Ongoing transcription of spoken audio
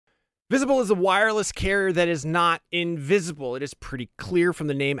Visible is a wireless carrier that is not invisible. It is pretty clear from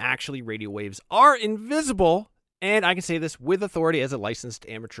the name. Actually, radio waves are invisible, and I can say this with authority as a licensed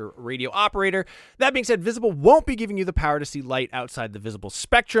amateur radio operator. That being said, Visible won't be giving you the power to see light outside the visible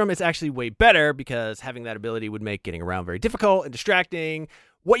spectrum. It's actually way better because having that ability would make getting around very difficult and distracting.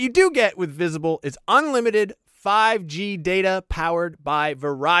 What you do get with Visible is unlimited 5G data powered by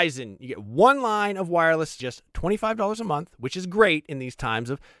Verizon. You get one line of wireless, just $25 a month, which is great in these times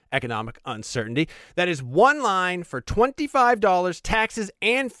of economic uncertainty. That is one line for $25, taxes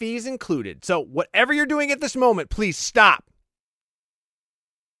and fees included. So whatever you're doing at this moment, please stop.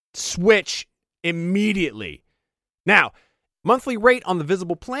 Switch immediately. Now, monthly rate on the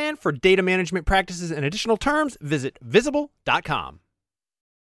Visible plan for data management practices and additional terms, visit visible.com.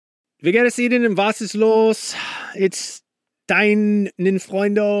 Wir gehen Ihnen in Was ist los? It's deinen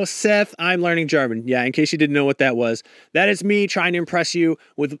Freunde Seth. I'm learning German. Yeah, in case you didn't know what that was. That is me trying to impress you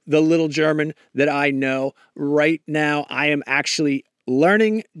with the little German that I know. Right now, I am actually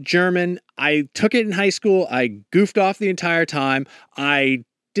learning German. I took it in high school. I goofed off the entire time. I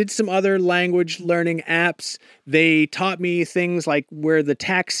did some other language learning apps. They taught me things like where the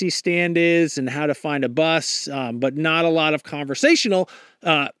taxi stand is and how to find a bus, but not a lot of conversational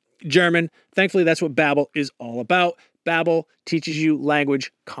German. Thankfully, that's what Babbel is all about. Babbel teaches you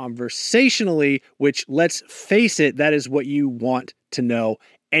language conversationally, which, let's face it, that is what you want to know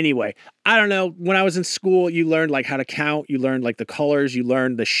anyway. I don't know. When I was in school, you learned like how to count. You learned like the colors. You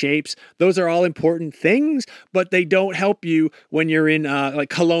learned the shapes. Those are all important things, but they don't help you when you're in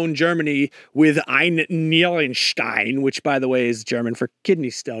like Cologne, Germany with Ein Nierenstein, which, by the way, is German for kidney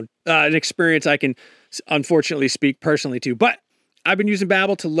stone. An experience I can unfortunately speak personally to, but I've been using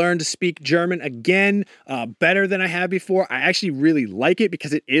Babbel to learn to speak German again, better than I have before. I actually really like it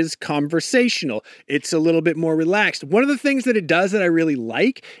because it is conversational. It's a little bit more relaxed. One of the things that it does that I really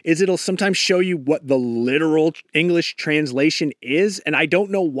like is it'll sometimes show you what the literal English translation is. And I don't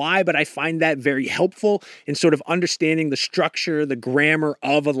know why, but I find that very helpful in sort of understanding the structure, the grammar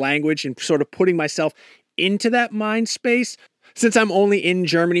of a language and sort of putting myself into that mind space. Since I'm only in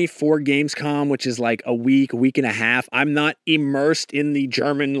Germany for Gamescom, which is like a week and a half, I'm not immersed in the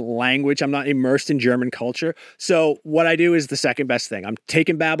German language. I'm not immersed in German culture. So what I do is the second best thing. I'm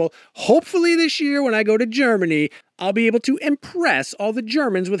taking Babbel. Hopefully this year when I go to Germany, I'll be able to impress all the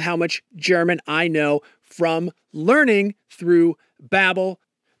Germans with how much German I know from learning through Babbel.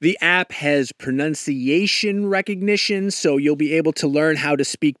 The app has pronunciation recognition, so you'll be able to learn how to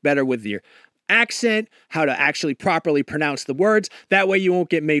speak better with your accent, how to actually properly pronounce the words. That way you won't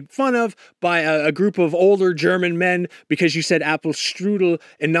get made fun of by a group of older German men because you said Apfelstrudel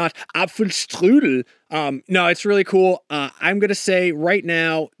and not Apfelstrudel. No, it's really cool. I'm going to say right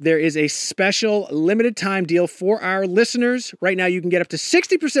now there is a special limited time deal for our listeners. Right now you can get up to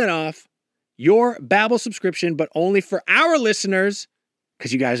 60% off your Babbel subscription, but only for our listeners,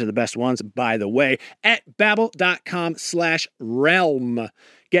 because you guys are the best ones, by the way, at babbel.com/realm.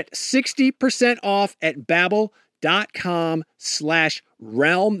 Get 60% off at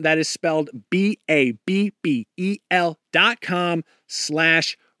babbel.com/realm. That is spelled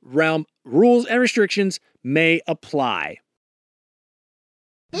BABBEL.com/realm. Rules and restrictions may apply.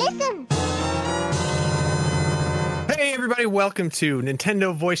 Listen. Hey everybody, welcome to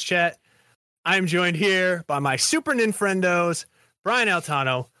Nintendo Voice Chat. I'm joined here by my Super Ninfriendos, Brian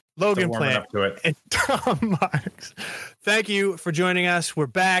Altano, Logan Plant, and Tom Marks. Thank you for joining us. We're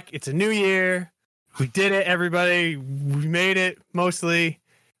back. It's a new year. We did it, everybody. We made it, mostly.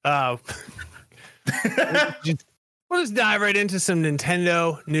 We'll just dive right into some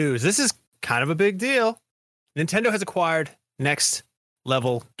Nintendo news. This is kind of a big deal. Nintendo has acquired Next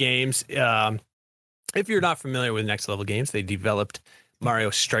Level Games. If you're not familiar with Next Level Games, they developed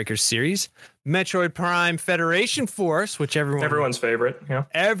Mario Strikers series, Metroid Prime Federation Force, which everyone's favorite. Yeah,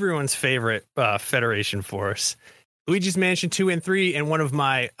 everyone's favorite Federation Force. Luigi's Mansion 2 and 3, and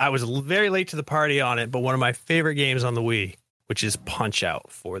I was very late to the party on it, but one of my favorite games on the Wii, which is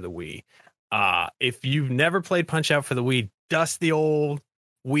Punch-Out for the Wii. If you've never played Punch-Out for the Wii, dust the old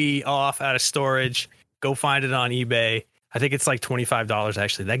Wii off out of storage. Go find it on eBay. I think it's like $25,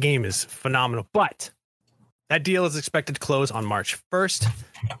 actually. That game is phenomenal, but that deal is expected to close on March 1st.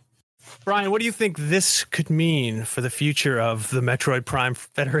 Brian, what do you think this could mean for the future of the Metroid Prime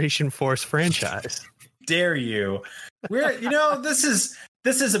Federation Force franchise? Dare you? This is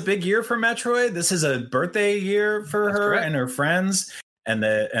a big year for Metroid. This is a birthday year for her and her friends and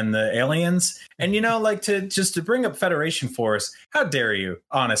the aliens. And to bring up Federation Force, how dare you?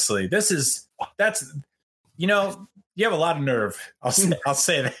 Honestly, you have a lot of nerve. I'll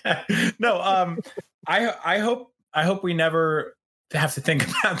say that. No, I hope we never have to think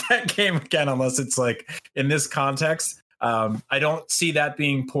about that game again unless it's like in this context. I don't see that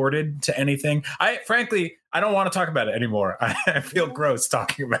being ported to anything. I don't want to talk about it anymore. I feel gross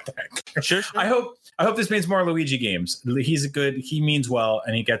talking about that. Sure. I hope this means more Luigi games. He means well,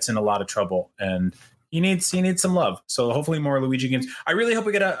 and he gets in a lot of trouble, and he needs some love. So hopefully more Luigi games. I really hope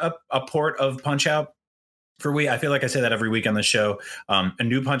we get a port of Punch-Out for Wii. I feel like I say that every week on the show. A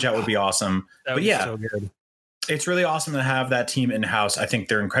new Punch-Out would be awesome. But yeah, so good. It's really awesome to have that team in-house. I think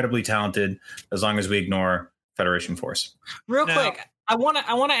they're incredibly talented as long as we ignore Federation Force. Real quick, I want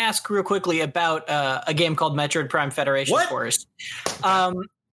to ask real quickly about a game called Metroid Prime Federation Force.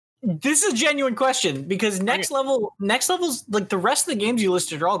 This is a genuine question because next level's like the rest of the games you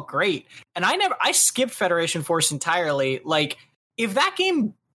listed are all great. And I skipped Federation Force entirely. Like if that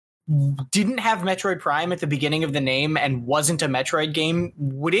game didn't have Metroid Prime at the beginning of the name and wasn't a Metroid game,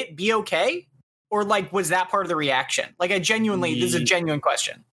 would it be okay? Or like, was that part of the reaction? Like this is a genuine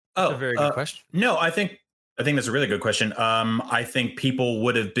question. That's a very good question. No, I think that's a really good question. I think people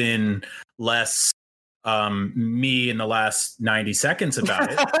would have been less me in the last 90 seconds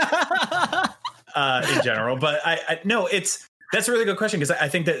about it in general. But that's a really good question because I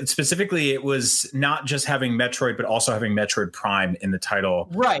think that specifically it was not just having Metroid, but also having Metroid Prime in the title.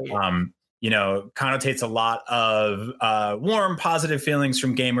 Right. Connotates a lot of warm, positive feelings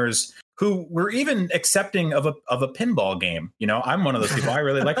from gamers who were even accepting of a pinball game. I'm one of those people. I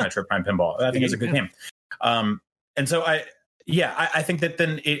really like Metroid Prime Pinball. I think it's a good game. And so I think that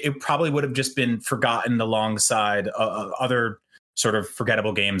then it probably would have just been forgotten alongside other sort of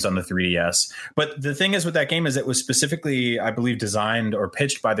forgettable games on the 3DS. But the thing is with that game is it was specifically, I believe, designed or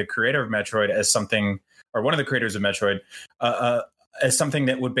pitched by the creator of Metroid as something, or one of the creators of Metroid, as something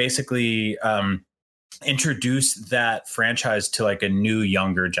that would basically introduce that franchise to like a new,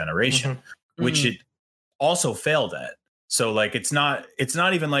 younger generation, which it also failed at. So like it's not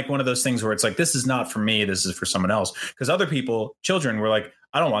even like one of those things where it's like, this is not for me, this is for someone else. Because other people, children, were like,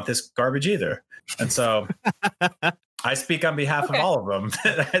 I don't want this garbage either. And so I speak on behalf of all of them.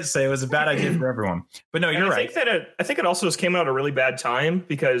 I say it was a bad idea for everyone. But no, you're right. I think it also just came out at a really bad time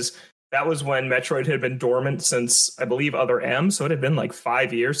because that was when Metroid had been dormant since, I believe, Other M. So it had been like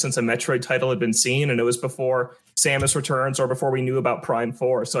 5 years since a Metroid title had been seen. And it was before Samus Returns or before we knew about Prime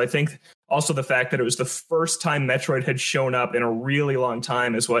 4. So I think also the fact that it was the first time Metroid had shown up in a really long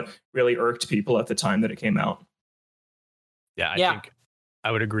time is what really irked people at the time that it came out. Yeah, I think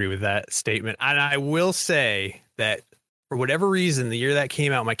I would agree with that statement. And I will say that for whatever reason, the year that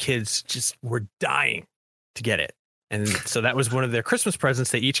came out, my kids just were dying to get it. And so that was one of their Christmas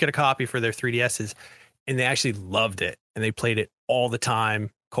presents. They each got a copy for their 3DSs, and they actually loved it. And they played it all the time,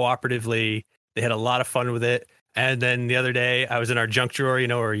 cooperatively. They had a lot of fun with it. And then the other day, I was in our junk drawer,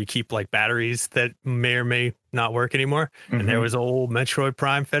 where you keep like batteries that may or may not work anymore. And there was old Metroid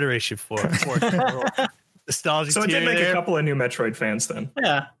Prime Federation Force. Nostalgia. So it did make a couple of new Metroid fans then.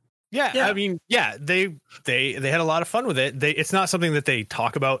 Yeah. I mean, they had a lot of fun with it. It's not something that they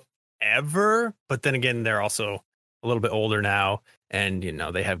talk about ever, but then again, they're also a little bit older now, and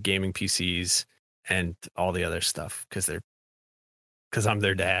they have gaming PCs and all the other stuff because I'm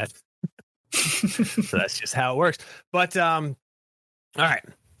their dad. So that's just how it works. But all right,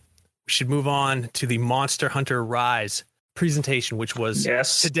 we should move on to the Monster Hunter Rise presentation, which was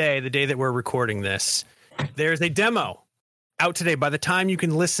today, the day that we're recording this. There's a demo out today. By the time you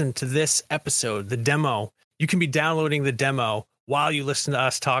can listen to this episode, the demo, you can be downloading the demo while you listen to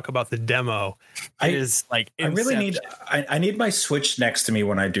us talk about the demo. It is like Inception. I need my Switch next to me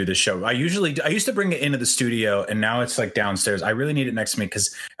when I do the show. I used to bring it into the studio, and now it's like downstairs. I really need it next to me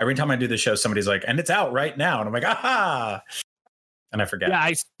because every time I do the show, somebody's like, and it's out right now. And I'm like, aha. And I forget. Yeah,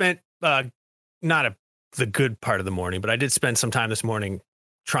 I spent not the good part of the morning, but I did spend some time this morning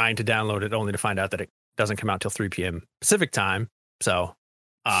trying to download it only to find out that it doesn't come out till 3 p.m. Pacific time. So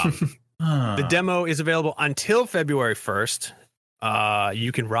the demo is available until February 1st.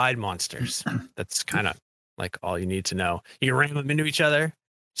 You can ride monsters. That's kind of like all you need to know. You can ram them into each other,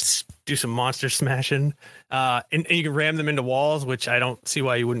 just do some monster smashing, and you can ram them into walls, which I don't see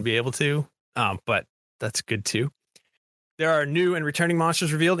why you wouldn't be able to. But that's good too. There are new and returning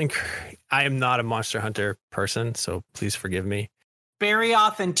monsters revealed. And I am not a Monster Hunter person, so please forgive me.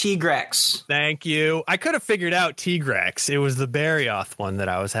 Barioth and Tigrex. Thank you. I could have figured out Tigrex. It was the Barioth one that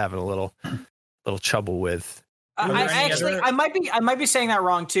I was having a little trouble with. I might be saying that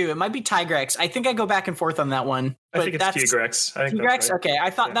wrong too. It might be Tigrex. I think I go back and forth on that one. I think it's Tigrex. Tigrex. Right. Okay,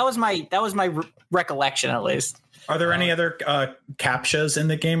 I thought that was my recollection at least. Are there any other captchas in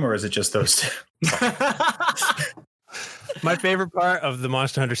the game, or is it just those two? My favorite part of the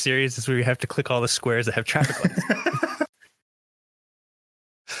Monster Hunter series is where you have to click all the squares that have traffic lights.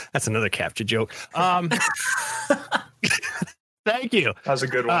 That's another capture joke. Thank you. That was a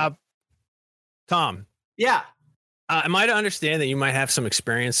good one. Tom. Yeah. Am I to understand that you might have some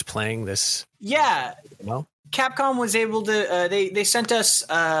experience playing this? Yeah. Well, Capcom was able to, they sent us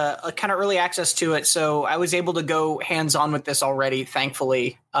a kind of early access to it. So I was able to go hands on with this already,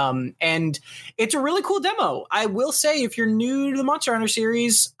 thankfully. And it's a really cool demo. I will say, if you're new to the Monster Hunter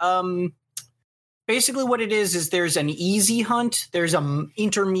series, basically what it is there's an easy hunt, there's an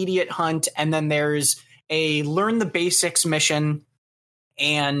intermediate hunt, and then there's a learn the basics mission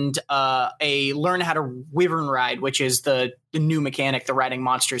and a learn how to wyvern ride, which is the new mechanic, the riding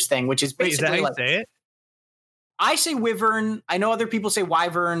monsters thing, which is basically is that how you say it? I say wyvern. I know other people say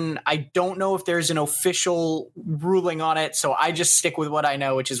wyvern. I don't know if there's an official ruling on it, so I just stick with what I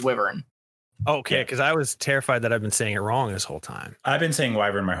know, which is wyvern. Okay, because I was terrified that I've been saying it wrong this whole time. I've been saying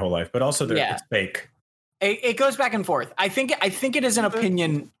wyvern my whole life, but also it's fake. It goes back and forth. I think it is an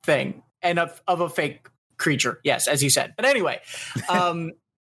opinion thing and of a fake creature. Yes, as you said. But anyway,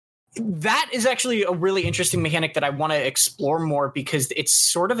 that is actually a really interesting mechanic that I want to explore more, because it's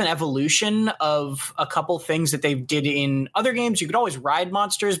sort of an evolution of a couple things that they did in other games. You could always ride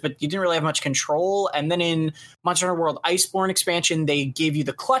monsters, but you didn't really have much control. And then in Monster Hunter World Iceborne expansion, they gave you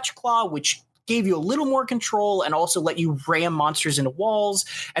the Clutch Claw, which gave you a little more control and also let you ram monsters into walls.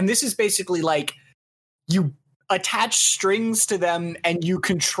 And this is basically like you attach strings to them and you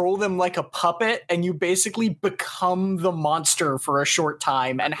control them like a puppet, and you basically become the monster for a short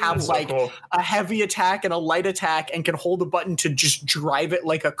time and have a heavy attack and a light attack and can hold a button to just drive it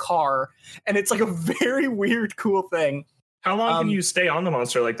like a car. And it's like a very weird, cool thing. How long can you stay on the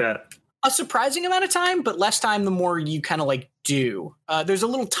monster like that? A surprising amount of time, but less time the more you kind of like do. There's a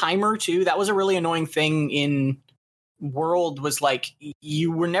little timer too. That was a really annoying thing in World, was like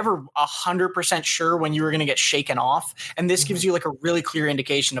you were never 100% sure when you were going to get shaken off, and this gives you like a really clear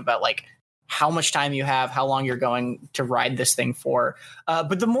indication about like how much time you have, how long you're going to ride this thing for.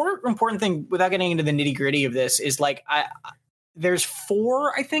 But the more important thing, without getting into the nitty gritty of this, is like there's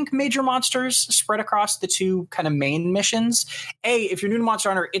 4, I think, major monsters spread across the 2 kind of main missions. If you're new to Monster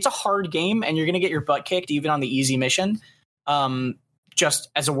Hunter, it's a hard game and you're going to get your butt kicked even on the easy mission.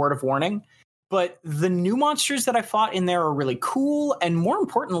 Just as a word of warning. But the new monsters that I fought in there are really cool. And more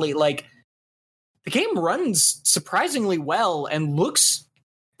importantly, like the game runs surprisingly well and looks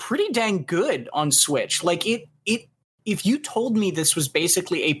pretty dang good on Switch. Like if you told me this was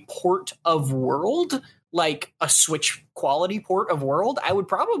basically a port of World, like a Switch quality port of World, I would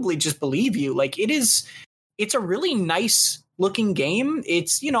probably just believe you. Like it's a really nice looking game.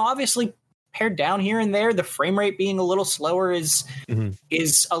 It's, obviously pared down here and there. The frame rate being a little slower is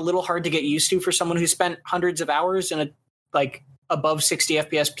a little hard to get used to for someone who spent hundreds of hours in a like above 60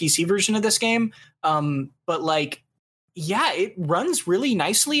 FPS PC version of this game. But like, yeah, it runs really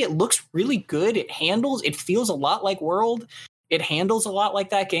nicely. It looks really good. It feels a lot like World. It handles a lot like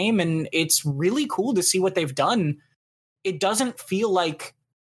that game. And it's really cool to see what they've done. It doesn't feel like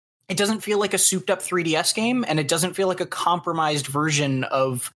a souped up 3DS game, and it doesn't feel like a compromised version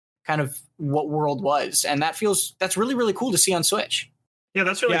of kind of what World was. And that's really, really cool to see on Switch. Yeah,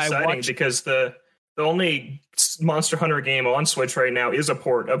 that's really exciting because the only Monster Hunter game on Switch right now is a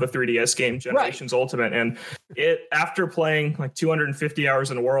port of a 3DS game, Generations Ultimate. And after playing like 250 hours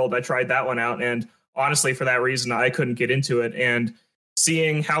in World, I tried that one out. And honestly, for that reason, I couldn't get into it. And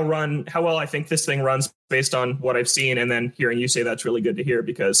seeing how well I think this thing runs based on what I've seen, and then hearing you say that's really good to hear,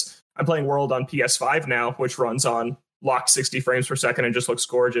 because I'm playing World on PS5 now, which runs on locked 60 frames per second and just looks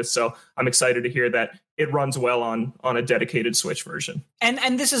gorgeous. So I'm excited to hear that it runs well on a dedicated Switch version.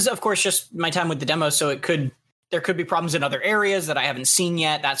 And this is, of course, just my time with the demo. So there could be problems in other areas that I haven't seen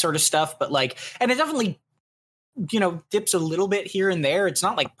yet, that sort of stuff. But like, and it definitely, dips a little bit here and there. It's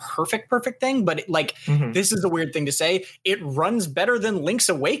not like perfect thing, but this is a weird thing to say. It runs better than Link's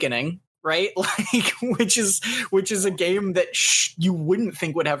Awakening, right? Like, which is a game that you wouldn't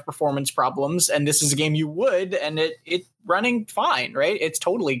think would have performance problems, and this is a game you would, and it running fine, right? It's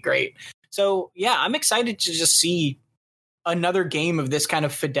totally great. So yeah, I'm excited to just see another game of this kind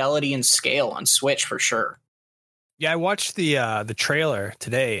of fidelity and scale on Switch for sure. Yeah, I watched the trailer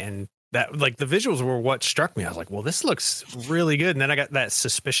today, and that like the visuals were what struck me. I was like, well, this looks really good. And then I got that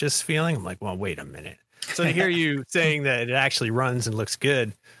suspicious feeling. I'm like, well, wait a minute. So to hear you saying that it actually runs and looks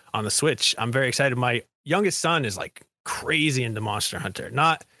good on the Switch, I'm very excited. My youngest son is like crazy into Monster Hunter.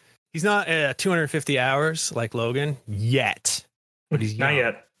 He's not 250 hours like Logan yet, but he's not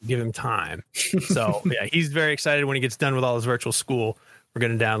yet. Give him time. So yeah, he's very excited when he gets done with all his virtual school. We're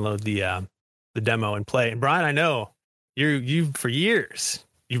going to download the demo and play. And Brian, I know you for years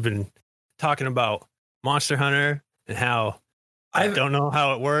you've been talking about Monster Hunter and how I don't know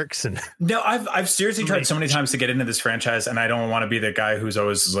how it works. And no, I've seriously tried so many times to get into this franchise, and I don't want to be the guy who's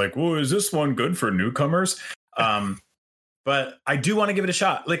always like, "Well, is this one good for newcomers?" But I do want to give it a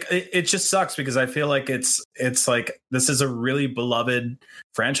shot. Like it just sucks because I feel like it's like this is a really beloved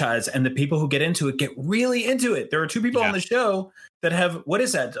franchise, and the people who get into it get really into it. There are 2 people on the show that have, what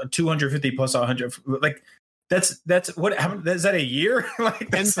is that, 250 plus 100? Like that's what, how, is that a year?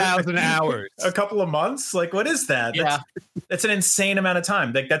 Like 10,000 hours, a couple of months. Like what is that? Yeah, that's an insane amount of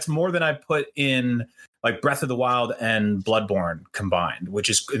time. Like that's more than I put in like Breath of the Wild and Bloodborne combined, which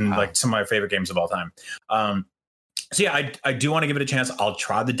is like some of my favorite games of all time. So yeah, I do want to give it a chance. I'll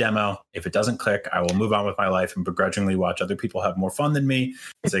try the demo. If it doesn't click, I will move on with my life and begrudgingly watch other people have more fun than me.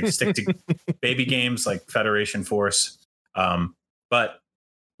 It's like stick to baby games like Federation Force. But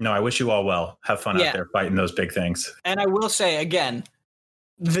no, I wish you all well. Have fun out there fighting those big things. And I will say again,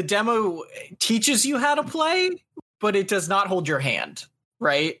 the demo teaches you how to play, but it does not hold your hand,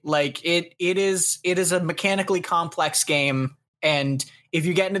 right? Like it is a mechanically complex game, and if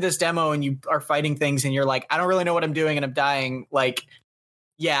you get into this demo and you are fighting things and you're like, I don't really know what I'm doing and I'm dying, like,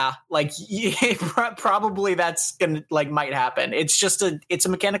 yeah, like probably that's gonna like might happen. It's a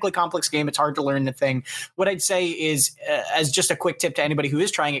mechanically complex game. It's hard to learn the thing. What I'd say is, as just a quick tip to anybody who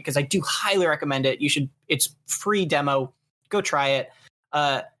is trying it, because I do highly recommend it. It's free demo. Go try it.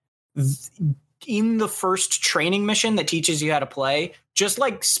 In the first training mission that teaches you how to play, just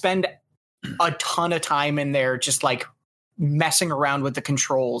like spend a ton of time in there, just like messing around with the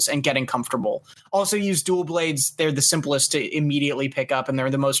controls and getting comfortable. Also use dual blades. They're the simplest to immediately pick up, and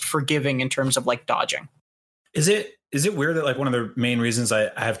they're the most forgiving in terms of like dodging. Is it weird that like one of the main reasons I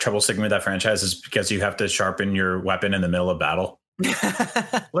have trouble sticking with that franchise is because you have to sharpen your weapon in the middle of battle?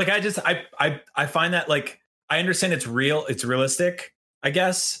 Like I find that, like, I understand it's realistic, I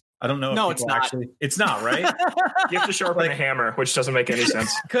guess. I don't know. No, it's not. Actually, it's not, right? You have to sharpen a hammer, which doesn't make any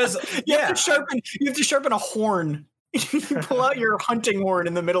sense. Because you have to sharpen a horn. You pull out your hunting horn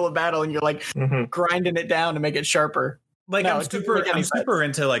in the middle of battle and you're like grinding it down to make it sharper. Like I'm super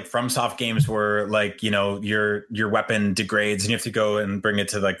into like FromSoft games where like, you know, your weapon degrades and you have to go and bring it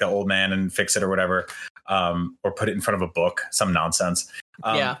to like the old man and fix it or whatever, or put it in front of a book, some nonsense.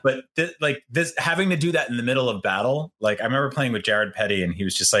 But like this, having to do that in the middle of battle, like I remember playing with Jared Petty and he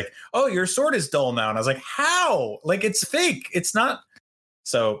was just like, "Oh, your sword is dull now," and I was like, "How? Like it's fake. It's not."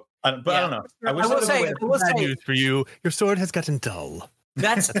 So. I don't know. I will say, bad news for you. Your sword has gotten dull.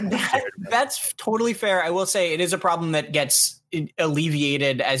 That's totally fair. I will say it is a problem that gets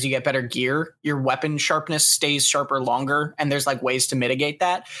alleviated as you get better gear. Your weapon sharpness stays sharper longer, and there's like ways to mitigate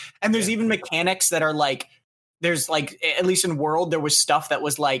that. And there's even mechanics that are like, there's like, at least in World, there was stuff that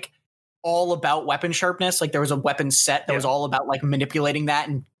was like all about weapon sharpness. Like there was a weapon set that was all about like manipulating that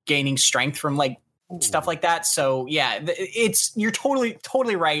and gaining strength from like stuff like that. So yeah, you're totally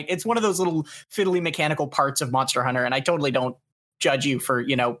right. It's one of those little fiddly mechanical parts of Monster Hunter, and I totally don't judge you for,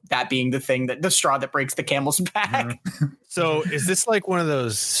 you know, that being the thing, that the straw that breaks the camel's back. So is this like one of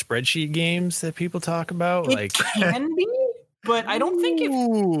those spreadsheet games that people talk about? It can be, but I don't think it.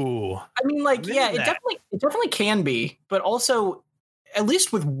 I mean, like, yeah, it definitely can be, but also, at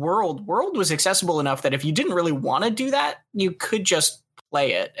least with World was accessible enough that if you didn't really want to do that, you could just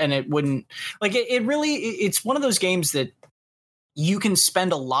play it and it wouldn't like it really. It's one of those games that you can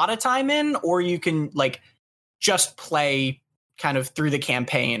spend a lot of time in, or you can like just play kind of through the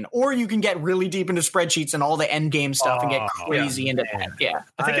campaign, or you can get really deep into spreadsheets and all the end game stuff and get crazy into that. Yeah,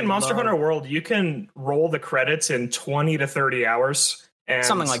 I think in Monster Hunter World you can roll the credits in 20 to 30 hours and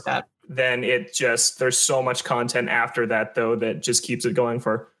something like that. Then there's so much content after that though that just keeps it going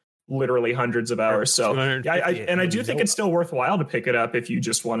for literally hundreds of hours. So I do think it's still worthwhile to pick it up if you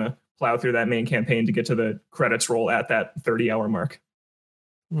just want to plow through that main campaign to get to the credits roll at that 30-hour mark.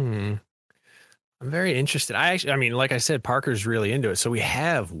 I'm very interested. I mean, like I said, Parker's really into it. So we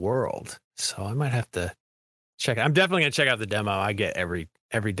have World. So I might have to check it. I'm definitely going to check out the demo. I get every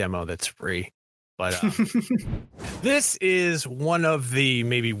demo that's free. But this is one of the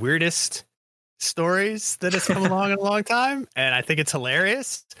maybe weirdest stories that has come along in a long time. And I think it's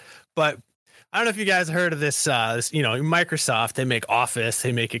hilarious. But I don't know if you guys heard of this, you know, Microsoft, they make Office,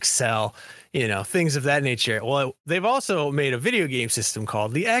 they make Excel, you know, things of that nature. Well, they've also made a video game system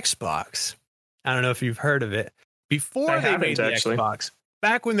called the Xbox. I don't know if you've heard of it. Before they made the Xbox,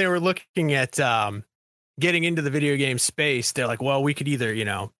 back when they were looking at getting into the video game space, they're like, well, we could either, you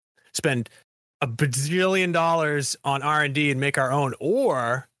know, spend $1 bajillion on R&D and make our own,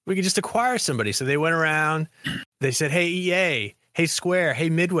 or we could just acquire somebody. So they went around, they said, hey, EA, hey, Square, hey,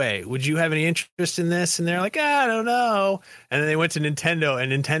 Midway, would you have any interest in this? And they're like, I don't know. And then they went to Nintendo,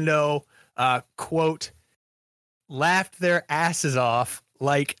 and Nintendo, quote, laughed their asses off.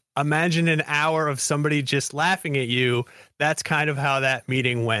 Like, imagine an hour of somebody just laughing at you. That's kind of how that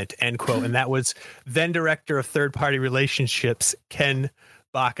meeting went, end quote. And that was then director of third-party relationships, Ken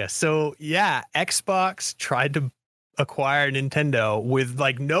Baca. So yeah, Xbox tried to acquire Nintendo with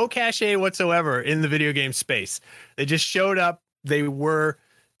like no cachet whatsoever in the video game space. They just showed up. They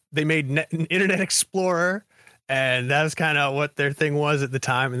made Internet Explorer, and that was kind of what their thing was at the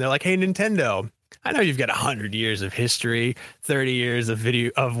time. And they're like, hey, Nintendo, I know you've got 100 years of history, 30 years of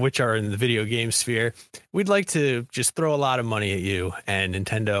video of which are in the video game sphere. We'd like to just throw a lot of money at you. And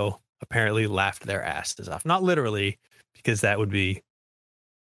Nintendo apparently laughed their asses off. Not literally, because that would be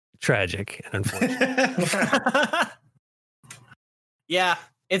tragic and unfortunate. Yeah,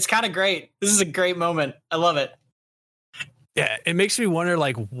 it's kind of great. This is a great moment. I love it. Yeah, it makes me wonder,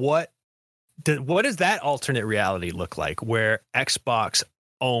 like, what does that alternate reality look like where Xbox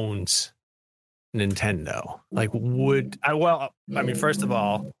owns Nintendo? Like, first of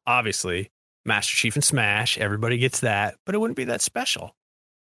all, obviously, Master Chief and Smash, everybody gets that, but it wouldn't be that special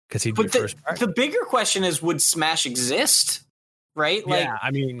because he'd be first part. The bigger question is, would Smash exist? Right? Like, yeah,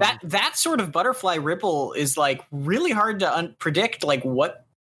 I mean, that sort of butterfly ripple is like really hard to predict. Like, what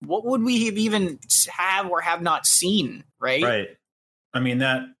would we even have or have not seen? Right. Right. I mean,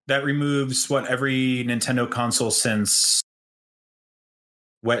 that removes every Nintendo console since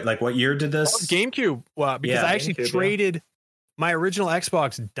what year did this? GameCube. Well, because I actually traded my original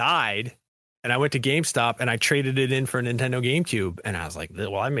Xbox died, and I went to GameStop and I traded it in for a Nintendo GameCube, and I was like,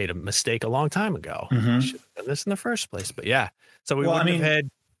 well, I made a mistake a long time ago. I should have done this in the first place. But yeah, so we wouldn't have had.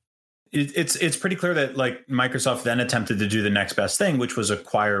 It's pretty clear that like Microsoft then attempted to do the next best thing, which was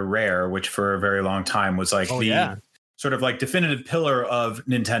acquire Rare, which for a very long time was like sort of like definitive pillar of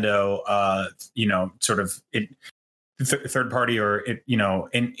Nintendo. Sort of third party or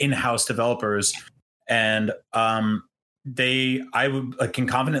in-house developers, and I can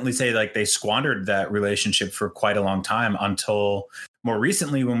confidently say like they squandered that relationship for quite a long time until more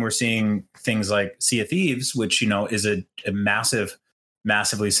recently when we're seeing things like Sea of Thieves, which is a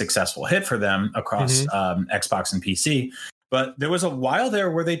massively successful hit for them across Xbox and PC. But there was a while there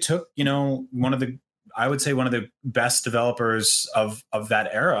where they took one of the best developers of that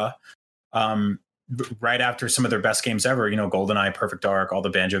era, right after some of their best games ever, GoldenEye, Perfect Dark, all the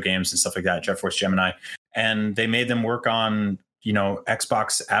Banjo games and stuff like that, Jet Force Gemini. And they made them work on,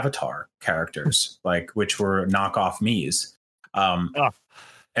 Xbox Avatar characters, like, which were knockoff Mii's.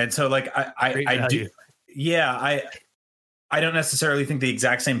 And so like, I do. Yeah. I don't necessarily think the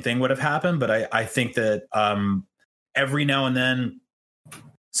exact same thing would have happened, but I think that every now and then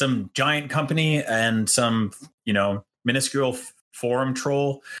some giant company and some, minuscule forum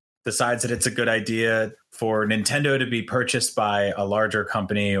troll decides that it's a good idea for Nintendo to be purchased by a larger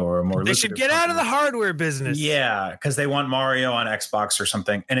company or a more. They should get out of the hardware business. Yeah, because they want Mario on Xbox or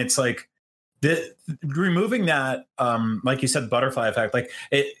something, and it's like removing that, like you said, butterfly effect. Like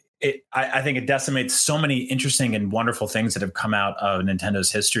I think it decimates so many interesting and wonderful things that have come out of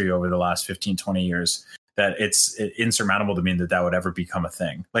Nintendo's history over the last 15, 20 years. That it's insurmountable to me that would ever become a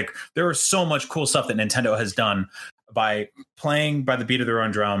thing. Like there is so much cool stuff that Nintendo has done by playing by the beat of their own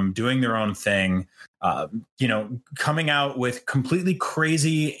drum, doing their own thing, coming out with completely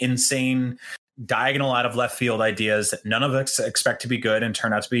crazy, insane, diagonal out of left field ideas that none of us expect to be good and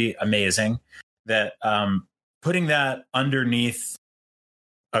turn out to be amazing. That putting that underneath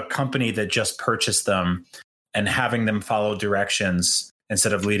a company that just purchased them and having them follow directions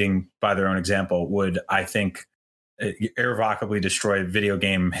instead of leading by their own example would, I think, irrevocably destroy video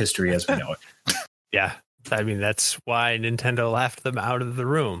game history as we know it. Yeah. I mean, that's why Nintendo left them out of the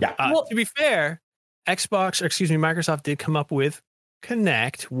room. Yeah. To be fair, Microsoft did come up with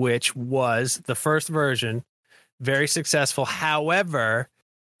Kinect, which was the first version, very successful. However,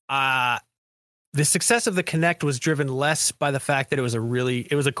 the success of the Kinect was driven less by the fact that it was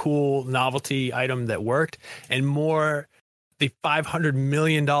a cool novelty item that worked, and more the $500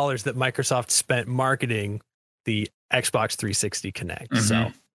 million that Microsoft spent marketing the Xbox 360 Kinect.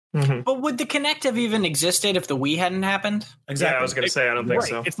 So. But would the Kinect have even existed if the Wii hadn't happened? Exactly. Yeah, I was going to say, I don't think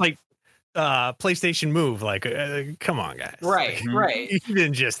so. It's like PlayStation Move. Like, come on, guys. Right. You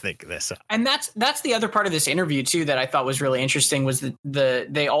didn't just think this up. And that's the other part of this interview too that I thought was really interesting was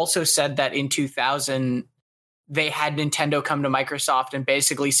they also said that in 2000 they had Nintendo come to Microsoft and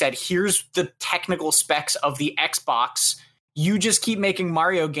basically said, here's the technical specs of the Xbox. You just keep making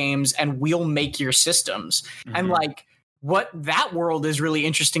Mario games and we'll make your systems. And like, what that world is really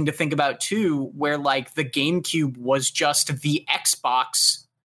interesting to think about too, where like the GameCube was just the Xbox,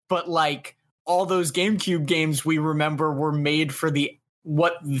 but like all those GameCube games we remember were made for the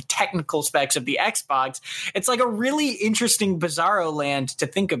what the technical specs of the Xbox. It's like a really interesting bizarro land to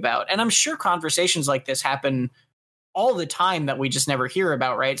think about. And I'm sure conversations like this happen all the time that we just never hear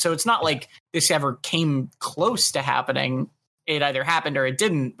about, right? So it's not like this ever came close to happening. It either happened or it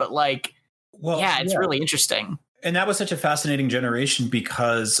didn't, but like, it's really interesting. And that was such a fascinating generation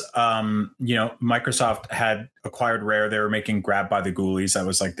because, Microsoft had acquired Rare. They were making Grab by the Ghoulies. That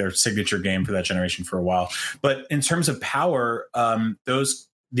was like their signature game for that generation for a while. But in terms of power, the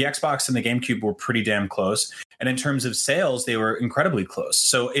Xbox and the GameCube were pretty damn close. And in terms of sales, they were incredibly close.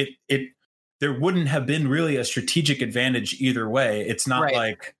 So there wouldn't have been really a strategic advantage either way. It's not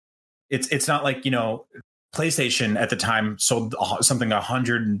like it's not like, PlayStation at the time sold something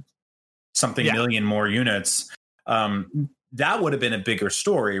 100 something million more units. That would have been a bigger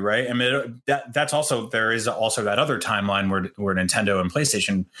story, right? I mean, there is also that other timeline where Nintendo and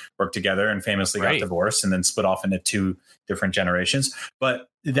PlayStation worked together and famously got divorced and then split off into two different generations. But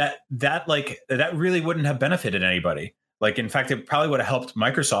that really wouldn't have benefited anybody. Like, in fact, it probably would have helped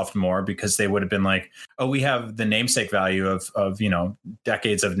Microsoft more because they would have been like, oh, we have the namesake value of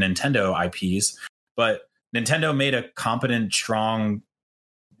decades of Nintendo IPs, but Nintendo made a competent, strong,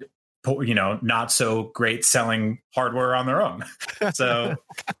 not so great selling hardware on their own. So,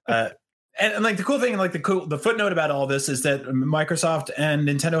 and like the cool thing, like the footnote about all this is that Microsoft and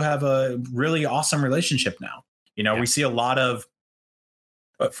Nintendo have a really awesome relationship now. We see a lot of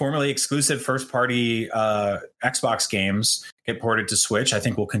formerly exclusive first party Xbox games get ported to Switch. I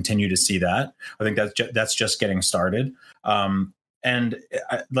think we'll continue to see that. I think that's just getting started. And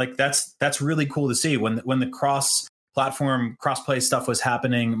that's really cool to see when the cross-platform, cross-play stuff was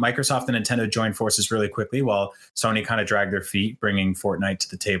happening. Microsoft and Nintendo joined forces really quickly while Sony kind of dragged their feet, bringing Fortnite to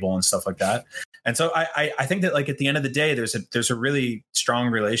the table and stuff like that. And so I think that, like, at the end of the day, there's a really strong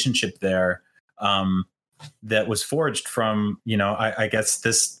relationship there that was forged from, I guess,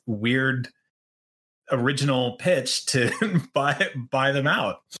 this weird original pitch to buy them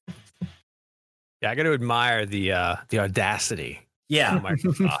out. Yeah, I got to admire the audacity. Yeah,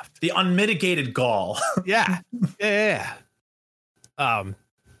 Microsoft. The unmitigated gall. Yeah. All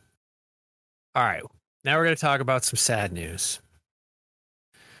right, now we're going to talk about some sad news.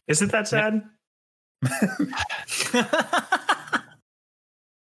 Isn't that sad?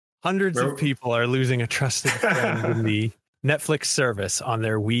 Hundreds of people are losing a trusted friend in the Netflix service on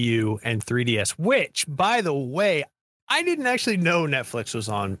their Wii U and 3DS, which, by the way, I didn't actually know Netflix was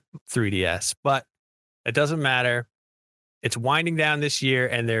on 3DS, but it doesn't matter. It's winding down this year,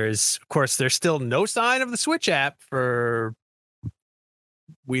 and there's still no sign of the Switch app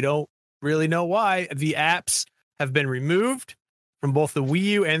we don't really know why. The apps have been removed from both the Wii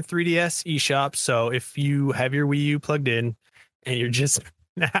U and 3DS eShops. So if you have your Wii U plugged in and you're just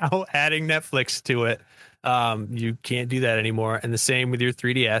now adding Netflix to it, you can't do that anymore. And the same with your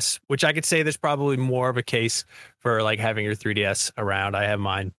 3DS, which I could say there's probably more of a case for like having your 3DS around. I have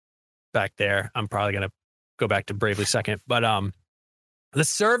mine back there. I'm probably going to go back to Bravely Second, but the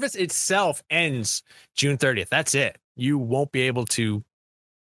service itself ends June 30th. That's it. You won't be able to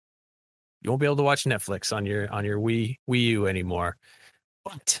watch Netflix on your Wii U anymore.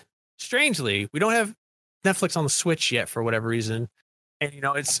 But strangely, we don't have Netflix on the Switch yet for whatever reason. And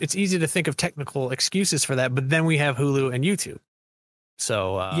it's easy to think of technical excuses for that, but then we have Hulu and YouTube.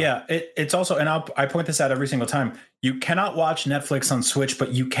 So it's also, and I point this out every single time. You cannot watch Netflix on Switch,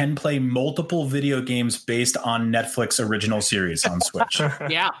 but you can play multiple video games based on Netflix original series on Switch.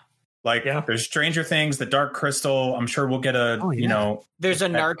 There's Stranger Things, The Dark Crystal. I'm sure we'll get there's a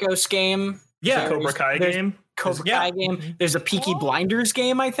Narcos game. Yeah, Cobra Kai game. Game. There's a Peaky Blinders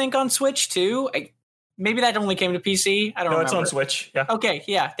game, I think, on Switch too. Maybe that only came to PC. I don't know. No, it's on Switch. Yeah. Okay.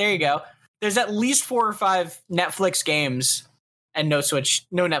 Yeah. There you go. There's at least 4 or 5 Netflix games and no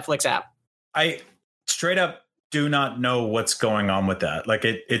Netflix app. I straight up do not know what's going on with that. Like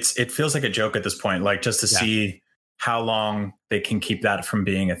it feels like a joke at this point. Like just to see how long they can keep that from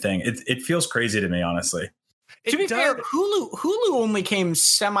being a thing. It feels crazy to me, honestly. To be fair, Hulu only came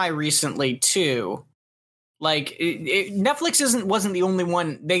semi recently too. Like Netflix wasn't the only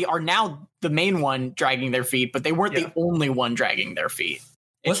one. They are now the main one dragging their feet, but they weren't the only one dragging their feet.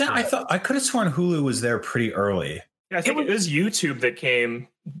 I could have sworn Hulu was there pretty early. Yeah, I think it was YouTube that came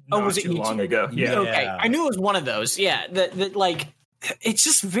was it too YouTube? Long ago. Yeah. Okay. I knew it was one of those. Yeah. That like it's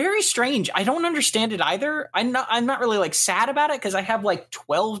just very strange. I don't understand it either. I'm not really like sad about it because I have like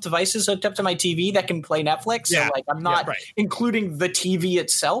 12 devices hooked up to my TV that can play Netflix. So like I'm not including the TV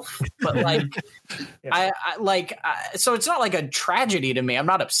itself, but like so it's not like a tragedy to me. I'm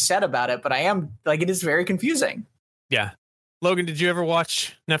not upset about it, but I am like it is very confusing. Yeah. Logan, did you ever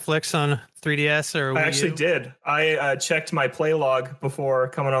watch Netflix on 3DS or Wii I actually U? did. I checked my play log before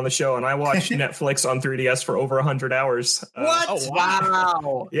coming on the show, and I watched Netflix on 3DS for over 100 hours. What? Oh,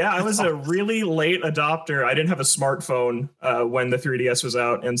 Wow. Yeah, I was a really late adopter. I didn't have a smartphone when the 3DS was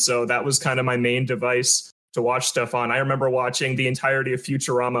out, and so that was kind of my main device to watch stuff on. I remember watching the entirety of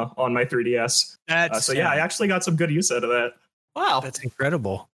Futurama on my 3DS. So yeah, I actually got some good use out of that. Wow. That's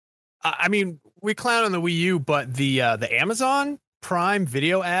incredible. I mean, we clown on the Wii U, but the Amazon Prime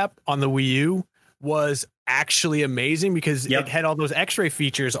Video app on the Wii U was actually amazing because it had all those X-ray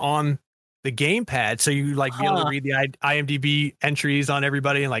features on the gamepad, so you like be able to read the IMDb entries on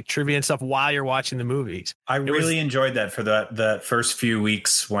everybody and like trivia and stuff while you're watching the movies. I really enjoyed that for the first few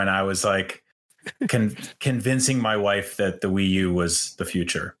weeks when I was like convincing my wife that the Wii U was the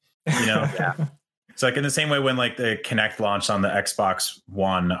future. You know, It's like in the same way when like the Kinect launched on the Xbox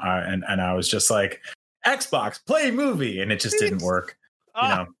One, and I was just like, Xbox, play movie, and it just didn't work. You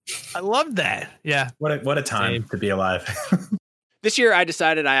know, I love that. Yeah, what a time to be alive. This year, I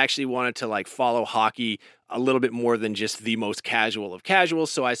decided I actually wanted to like follow hockey a little bit more than just the most casual of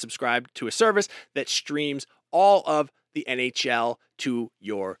casuals. So I subscribed to a service that streams all of the NHL to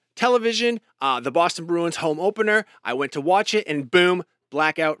your television. The Boston Bruins home opener, I went to watch it, and boom,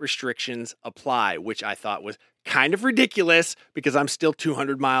 blackout restrictions apply, which I thought was kind of ridiculous because I'm still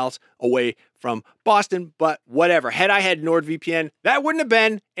 200 miles away from Boston, but whatever. Had I had NordVPN, that wouldn't have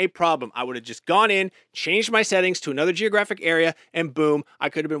been a problem. I would have just gone in, changed my settings to another geographic area, and boom, I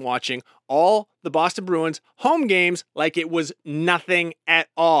could have been watching all the Boston Bruins home games like it was nothing at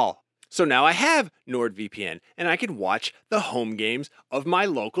all. So now I have NordVPN, and I can watch the home games of my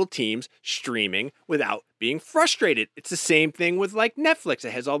local teams streaming without being frustrated. It's the same thing with like Netflix.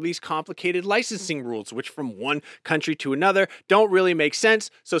 It has all these complicated licensing rules, which from one country to another don't really make sense.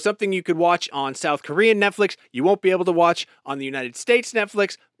 So something you could watch on South Korean Netflix, you won't be able to watch on the United States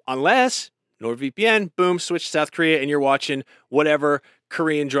Netflix unless NordVPN, boom, switch to South Korea, and you're watching whatever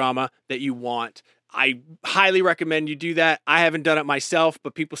Korean drama that you want. I highly recommend you do that. I haven't done it myself,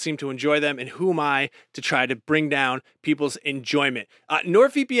 but people seem to enjoy them, and who am I to try to bring down people's enjoyment?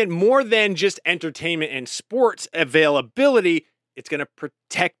 NordVPN, more than just entertainment and sports availability, it's going to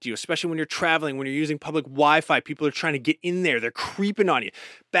protect you, especially when you're traveling, when you're using public Wi-Fi. People are trying to get in there. They're creeping on you.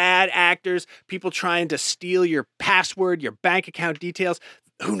 Bad actors, people trying to steal your password, your bank account details.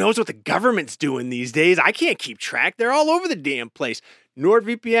 Who knows what the government's doing these days? I can't keep track. They're all over the damn place.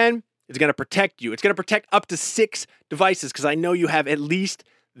 NordVPN, it's going to protect you. It's going to protect up to 6 devices because I know you have at least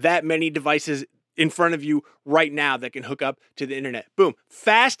that many devices in front of you right now that can hook up to the internet. Boom.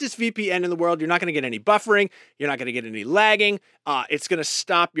 Fastest VPN in the world. You're not going to get any buffering. You're not going to get any lagging. It's going to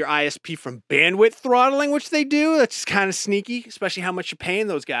stop your ISP from bandwidth throttling, which they do. That's kind of sneaky, especially how much you're paying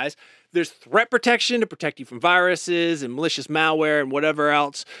those guys. There's threat protection to protect you from viruses and malicious malware and whatever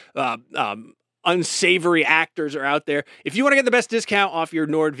else. Unsavory actors are out there. If you want to get the best discount off your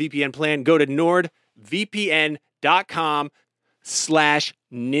NordVPN plan, go to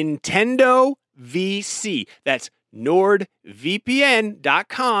nordvpn.com/NintendoVC. That's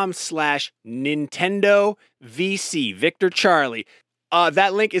nordvpn.com/NintendoVC. Victor Charlie.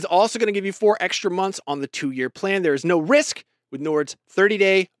 That link is also going to give you 4 extra months on the 2-year plan. There is no risk with Nord's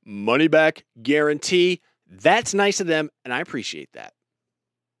 30-day money-back guarantee. That's nice of them, and I appreciate that.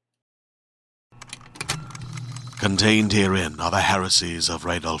 Contained herein are the heresies of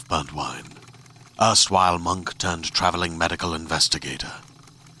Radolf Burntwine, erstwhile monk turned traveling medical investigator.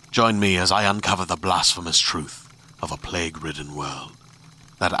 Join me as I uncover the blasphemous truth of a plague-ridden world,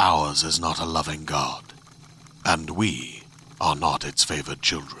 that ours is not a loving God, and we are not its favored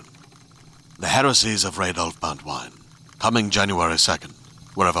children. The heresies of Radolf Burntwine, coming January 2nd,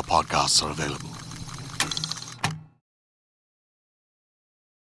 wherever podcasts are available.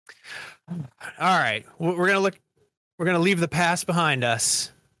 All right, we're gonna leave the past behind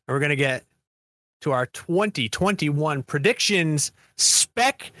us, and we're gonna get to our 2021 predictions.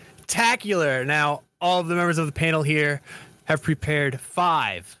 Spectacular. Now, all of the members of the panel here have prepared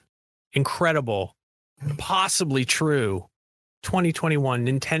 5 incredible, possibly true 2021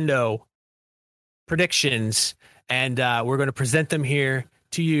 Nintendo predictions, and we're going to present them here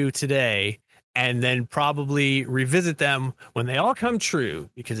to you today, and then probably revisit them when they all come true,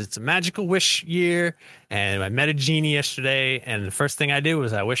 because it's a magical wish year. And I met a genie yesterday, and the first thing I did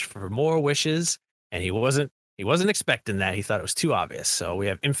was I wished for more wishes, and he wasn't expecting that. He thought it was too obvious. So we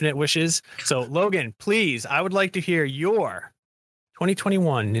have infinite wishes. So Logan, please, I would like to hear your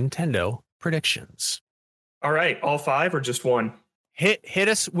 2021 Nintendo predictions. All right, all 5 or just one? Hit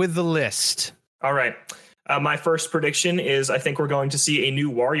us with the list. All right. My first prediction is I think we're going to see a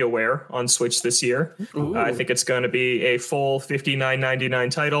new WarioWare on Switch this year. I think it's going to be a full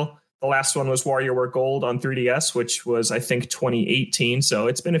 $59.99 title. The last one was WarioWare Gold on 3DS, which was, I think, 2018. So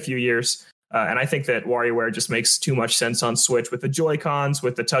it's been a few years. And I think that WarioWare just makes too much sense on Switch with the Joy-Cons,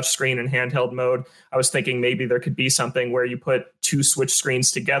 with the touchscreen and handheld mode. I was thinking maybe there could be something where you put two Switch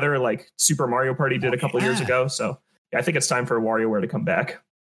screens together like Super Mario Party did a couple years ago. So yeah, I think it's time for WarioWare to come back.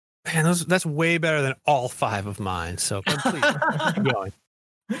 Man, that's way better than all 5 of mine. So please keep going.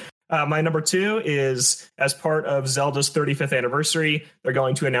 My number 2 is, as part of Zelda's 35th anniversary, they're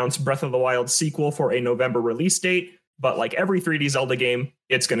going to announce Breath of the Wild sequel for a November release date. But like every 3D Zelda game,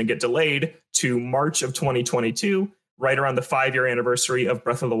 it's going to get delayed to March of 2022, right around the 5-year anniversary of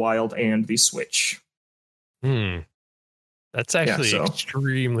Breath of the Wild and the Switch. That's actually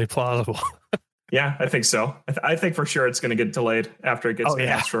extremely plausible. Yeah, I think so. I think for sure it's going to get delayed after it gets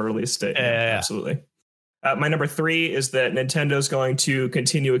announced for a release date. Yeah, absolutely. My number 3 is that Nintendo's going to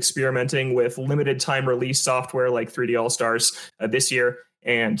continue experimenting with limited time release software like 3D All-Stars this year.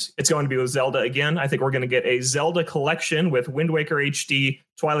 And it's going to be with Zelda again. I think we're going to get a Zelda collection with Wind Waker HD,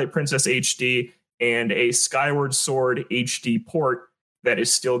 Twilight Princess HD, and a Skyward Sword HD port that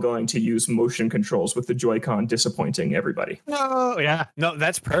is still going to use motion controls with the Joy-Con disappointing everybody. No,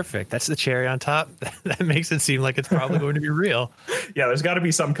 that's perfect. That's the cherry on top. That makes it seem like it's probably going to be real. Yeah, there's got to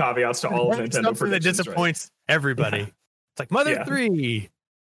be some caveats to all of Nintendo something that disappoints everybody. Yeah. It's like Mother 3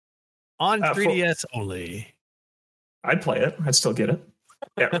 on 3DS only. I'd play it. I'd still get it.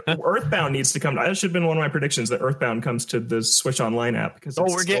 Yeah, Earthbound needs to come. That should have been one of my predictions that Earthbound comes to the Switch Online app because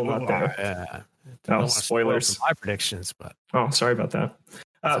it's still not there. Yeah. Oh, spoilers. My predictions, but sorry about that.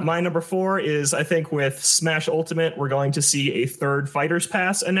 My number 4 is I think with Smash Ultimate, we're going to see a third Fighters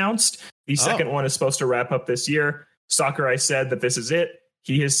Pass announced. The second one is supposed to wrap up this year. Sakurai said that this is it.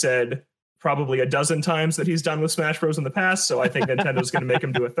 He has said probably a dozen times that he's done with Smash Bros. In the past, so I think Nintendo's going to make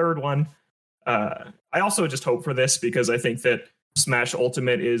him do a third one. I also just hope for this because I think that Smash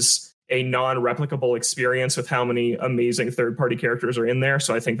Ultimate is a non-replicable experience with how many amazing third-party characters are in there.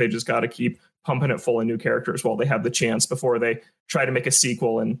 So I think they just got to keep pumping it full of new characters while they have the chance before they try to make a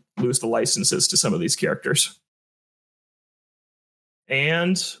sequel and lose the licenses to some of these characters.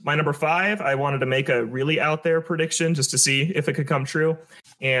 And my number 5, I wanted to make a really out there prediction just to see if it could come true.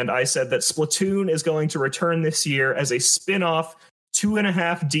 And I said that Splatoon is going to return this year as a spin-off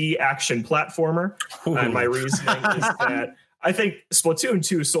 2.5D action platformer. And my reasoning is that I think Splatoon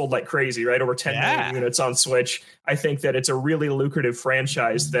 2 sold like crazy, right? Over 10 million units on Switch. I think that it's a really lucrative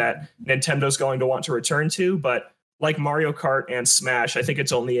franchise that Nintendo's going to want to return to. But like Mario Kart and Smash, I think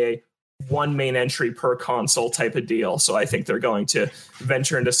it's only a one main entry per console type of deal. So I think they're going to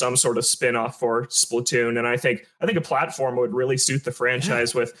venture into some sort of spin-off for Splatoon. And I think a platform would really suit the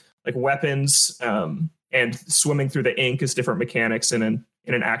franchise with like weapons and swimming through the ink as different mechanics in an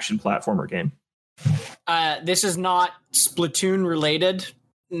action platformer game. This is not Splatoon related,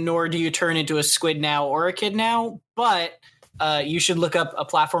 nor do you turn into a squid now or a kid now, but you should look up a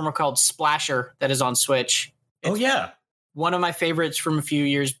platformer called Splasher that is on Switch. It's one of my favorites from a few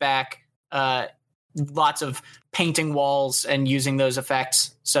years back. Lots of painting walls and using those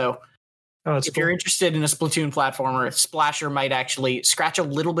effects. So if you're interested in a Splatoon platformer, Splasher might actually scratch a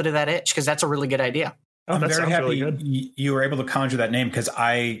little bit of that itch because that's a really good idea. I'm very happy you were able to conjure that name because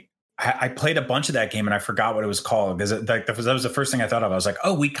I played a bunch of that game and I forgot what it was called because that was the first thing I thought of. I was like,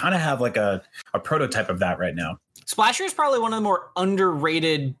 oh, we kind of have like a prototype of that right now. Splasher is probably one of the more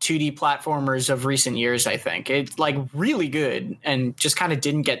underrated 2D platformers of recent years, I think. It's like really good and just kind of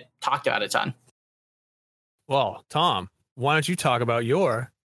didn't get talked about a ton. Well, Tom, why don't you talk about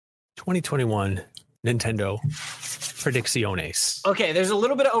your 2021 Nintendo predicciones? Okay, there's a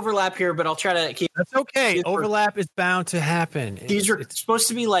little bit of overlap here, but I'll try to keep. That's okay. Overlap is bound to happen. These are supposed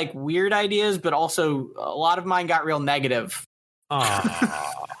to be like weird ideas, but also a lot of mine got real negative.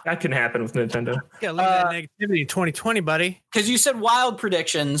 That can happen with Nintendo. Yeah, leave that negativity in 2020, buddy. Because you said wild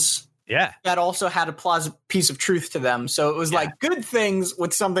predictions. Yeah. That also had a piece of truth to them. So it was like good things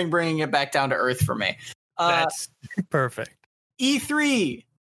with something bringing it back down to earth for me. That's perfect. E3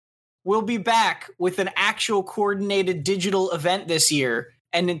 will be back with an actual coordinated digital event this year.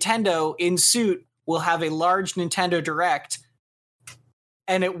 And Nintendo, in suit, will have a large Nintendo Direct.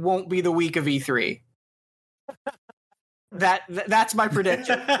 And it won't be the week of E3. That's my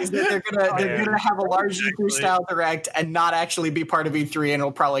prediction. Is that they're gonna have a large E3 style Direct and not actually be part of E3, and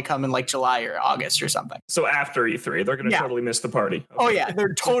it'll probably come in like July or August or something. So after E3, they're gonna totally miss the party. Okay. Oh yeah,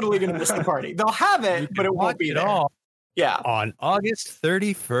 they're totally gonna miss the party. They'll have it, but it won't be there. All. Yeah, on August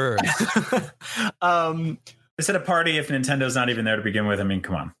 31st. Is it a party if Nintendo's not even there to begin with? I mean,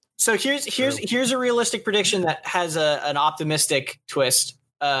 come on. So here's a realistic prediction that has an optimistic twist.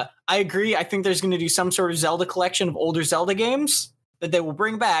 I agree. I think there's going to do some sort of Zelda collection of older Zelda games that they will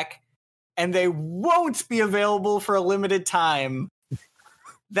bring back, and they won't be available for a limited time.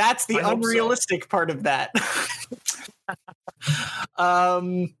 That's the unrealistic part of that.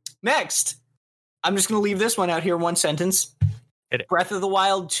 Next, I'm just going to leave this one out here in one sentence. Breath of the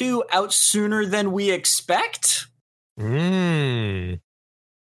Wild 2 out sooner than we expect. Mm.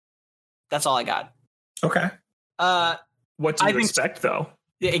 That's all I got. Okay. What do you expect, though?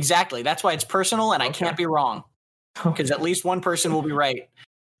 Exactly. That's why it's personal, and I can't be wrong. Because at least one person will be right.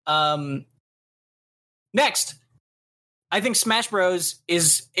 Next, I think Smash Bros.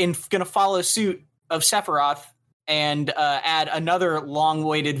 Is going to follow suit of Sephiroth and add another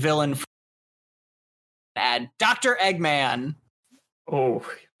long-awaited villain. Add Dr. Eggman. Oh,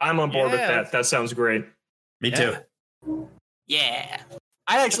 I'm on board with that. That sounds great. Me too. Yeah.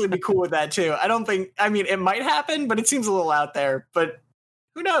 I'd actually be cool with that too. It might happen, but it seems a little out there. But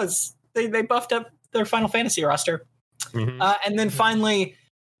who knows? They buffed up their Final Fantasy roster. Mm-hmm. And then finally,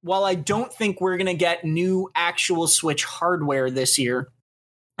 while I don't think we're going to get new actual Switch hardware this year,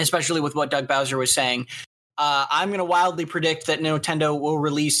 especially with what Doug Bowser was saying, I'm going to wildly predict that Nintendo will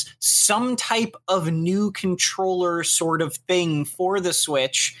release some type of new controller sort of thing for the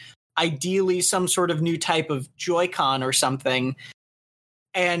Switch, ideally some sort of new type of Joy-Con or something,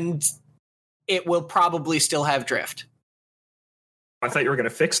 and it will probably still have drift. I thought you were going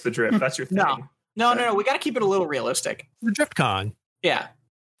to fix the drift. That's your thing. No. We got to keep it a little realistic. The DriftCon. Yeah.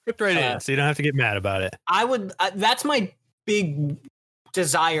 Drift right in, so you don't have to get mad about it. That's my big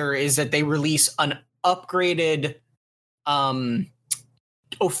desire, is that they release an upgraded,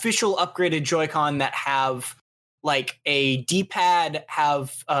 official upgraded Joy-Con that have like a D-pad,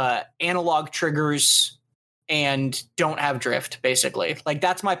 have analog triggers, and don't have drift, basically. Like,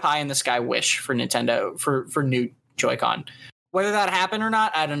 that's my pie in the sky wish for Nintendo for new Joy-Con. Whether that happen or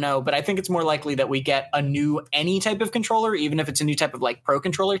not, I don't know, but I think it's more likely that we get a new any type of controller, even if it's a new type of like pro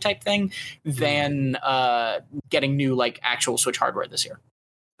controller type thing, than getting new like actual Switch hardware this year.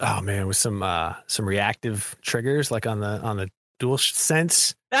 Oh man, with some reactive triggers like on the Dual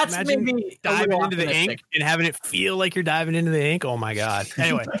Sense. That's Imagine maybe diving into the ink and having it feel like you're diving into the ink. Oh my god.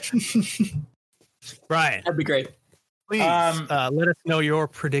 Anyway, Brian, that'd be great. Please let us know your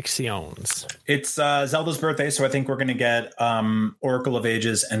predictions. It's Zelda's birthday, so I think we're going to get Oracle of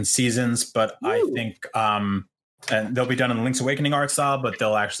Ages and Seasons, but I think and they'll be done in the Link's Awakening art style, but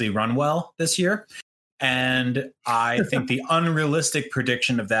they'll actually run well this year. And I think the unrealistic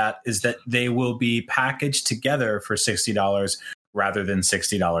prediction of that is that they will be packaged together for $60 rather than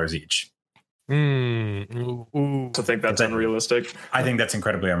 $60 each. So I think that's unrealistic. I think that's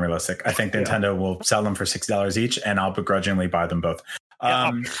incredibly unrealistic. I think Nintendo will sell them for $60 each, and I'll begrudgingly buy them both.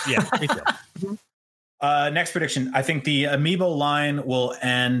 Me too. Next prediction. I think the Amiibo line will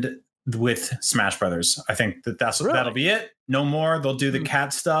end with Smash Brothers. I think that'll be it. No more. They'll do the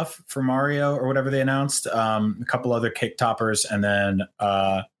cat stuff for Mario or whatever they announced. A couple other cake toppers, and then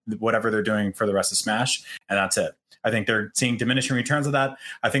whatever they're doing for the rest of Smash, and that's it. I think they're seeing diminishing returns of that.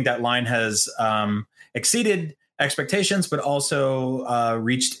 I think that line has exceeded expectations, but also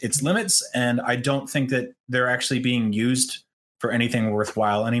reached its limits. And I don't think that they're actually being used for anything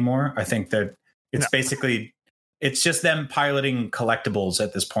worthwhile anymore. I think that it's just them piloting collectibles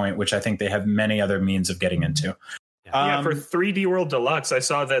at this point, which I think they have many other means of getting into. For 3D World Deluxe, I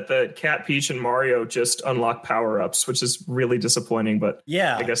saw that the Cat, Peach, and Mario just unlock power-ups, which is really disappointing, but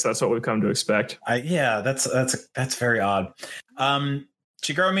I guess that's what we've come to expect. That's very odd. Shigeru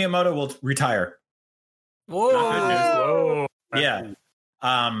Miyamoto will retire. Whoa. Yeah.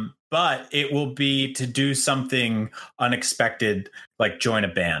 But it will be to do something unexpected, like join a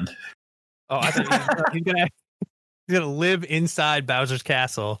band. Oh, I thought he's gonna live inside Bowser's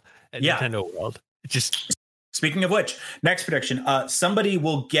Castle at Nintendo World. Speaking of which, next prediction: somebody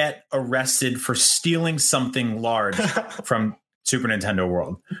will get arrested for stealing something large from Super Nintendo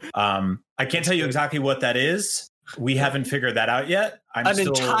World. I can't tell you exactly what that is. We haven't figured that out yet.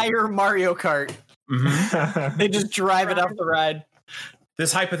 Entire Mario Kart. Mm-hmm. They just drive it off the ride.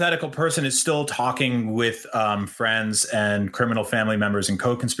 This hypothetical person is still talking with friends and criminal family members and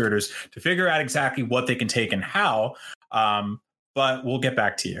co-conspirators to figure out exactly what they can take and how. But we'll get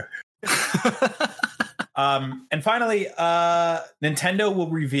back to you. And finally, Nintendo will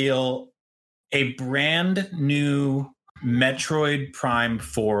reveal a brand new Metroid Prime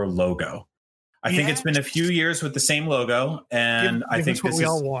 4 logo. I think it's been a few years with the same logo, and I think what we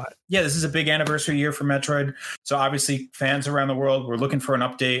all want. Yeah, this is a big anniversary year for Metroid. So obviously, fans around the world, we're looking for an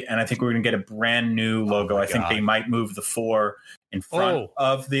update, and I think we're going to get a brand new logo. I think they might move the 4 in front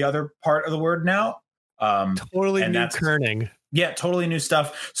of the other part of the word now. Totally new kerning. Yeah, totally new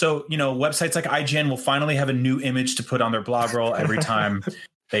stuff. So, websites like IGN will finally have a new image to put on their blog roll every time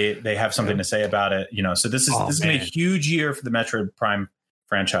they have something to say about it. So this is going to be a huge year for the Metroid Prime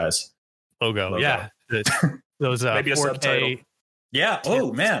franchise. Logo. Yeah. Those maybe a 4K. subtitle. Yeah.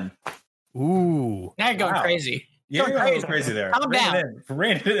 Oh man. Ooh. Now you're going crazy. Yeah, you're going crazy there. Calm down.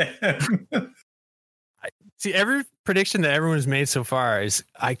 Rein it in. See, every prediction that everyone's made so far is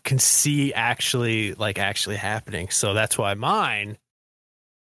I can see actually happening. So that's why mine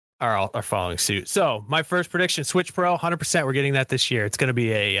are following suit. So my first prediction: Switch Pro, 100%. We're getting that this year. It's going to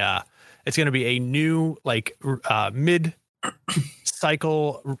be a new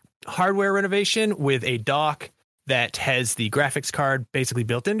mid-cycle hardware renovation with a dock that has the graphics card basically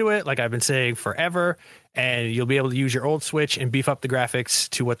built into it, like I've been saying forever. And you'll be able to use your old Switch and beef up the graphics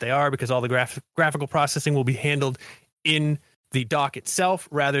to what they are, because all the graphical processing will be handled in the dock itself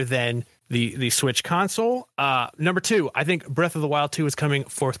rather than the Switch console. Number 2, I think Breath of the Wild 2 is coming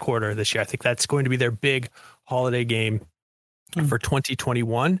fourth quarter this year. I think that's going to be their big holiday game for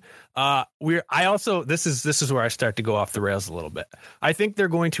 2021. This is where I start to go off the rails a little bit. I think they're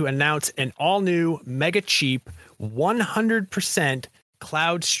going to announce an all new mega cheap 100%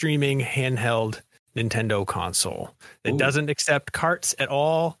 cloud streaming handheld Nintendo console that doesn't accept carts at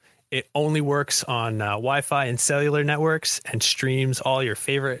all. It only works on Wi-Fi and cellular networks and streams all your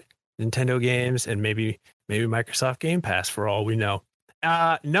favorite Nintendo games and maybe Microsoft Game Pass for all we know.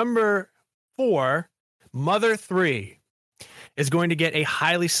 Number 4, Mother 3 is going to get a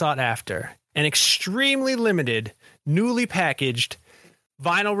highly sought after and extremely limited, newly packaged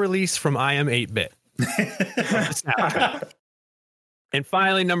vinyl release from IM 8-bit. And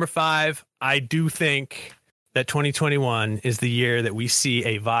finally, number 5, I do think that 2021 is the year that we see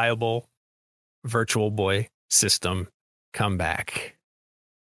a viable Virtual Boy system come back.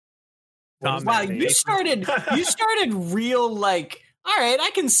 Wow, you started real all right,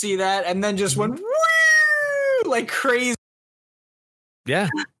 I can see that, and then just went woo, like crazy. Yeah.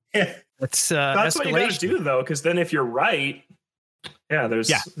 That's what you gotta do though, because then if you're right,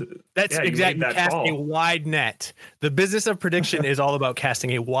 that's exactly, cast a wide net. The business of prediction is all about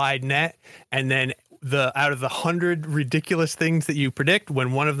casting a wide net, and then out of the 100 ridiculous things that you predict,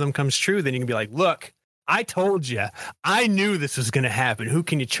 when one of them comes true, then you can be like, look, I told you, I knew this was going to happen. Who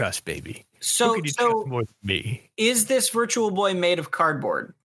can you trust, baby? So trust more than me? Is this Virtual Boy made of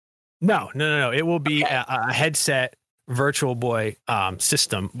cardboard? No. It will be a headset Virtual Boy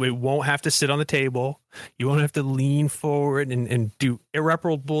system. We won't have to sit on the table. You won't have to lean forward and do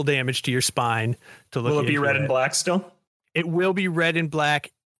irreparable damage to your spine to look. Will it be red and black still? It will be red and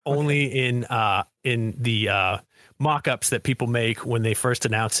black only in the mock-ups that people make when they first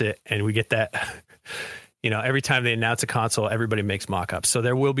announce it, and we get that. Every time they announce a console, everybody makes mock-ups. So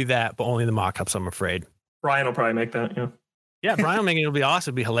there will be that, but only the mock-ups, I'm afraid. Brian will probably make that, yeah. Yeah, Brian will make it. It'll be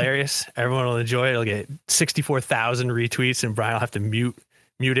awesome. It'll be hilarious. Everyone will enjoy it. It'll get 64,000 retweets, and Brian will have to mute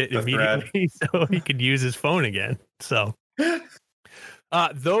it immediately so he could use his phone again. So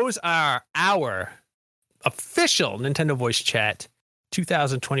those are our official Nintendo Voice Chat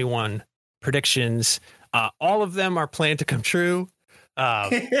 2021 predictions. All of them are planned to come true.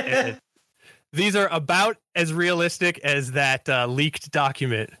 These are about as realistic as that leaked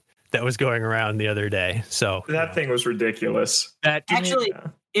document that was going around the other day. So that thing was ridiculous.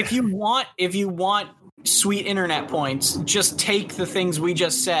 If you want sweet internet points, just take the things we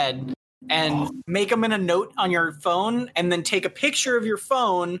just said and make them in a note on your phone, and then take a picture of your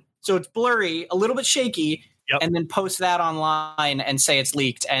phone so it's blurry, a little bit shaky, and then post that online and say it's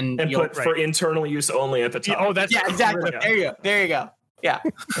leaked, and put for internal use only at the top. Exactly. There you go. Yeah.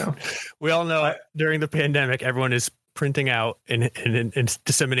 We all know during the pandemic, everyone is printing out and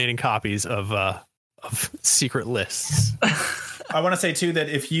disseminating copies of secret lists. I want to say too that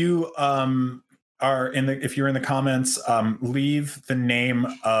if you if you're in the comments, leave the name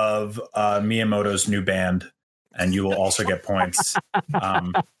of Miyamoto's new band, and you will also get points.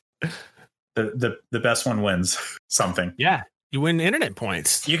 The best one wins something. Yeah. You win internet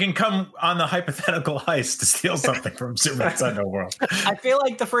points. You can come on the hypothetical heist to steal something from Super Nintendo World. I feel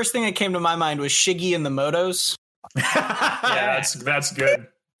like the first thing that came to my mind was Shiggy and the Motos. Yeah, that's good.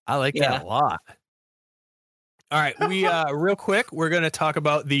 I like that a lot. All right, we real quick, we're going to talk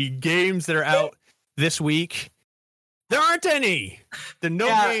about the games that are out this week. There aren't any. There are no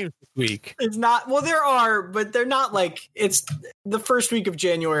games this week. It's not. Well, there are, but they're not it's the first week of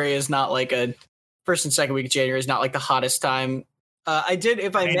January is not like a first and second week of January is not like the hottest time. I did,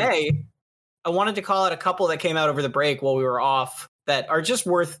 if I may, I wanted to call out a couple that came out over the break while we were off that are just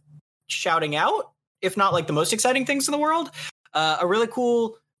worth shouting out, if not like the most exciting things in the world. A really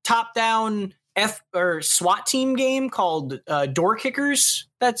cool top-down SWAT team game called Door Kickers.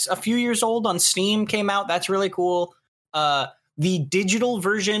 That's a few years old on Steam, came out. That's really cool. The digital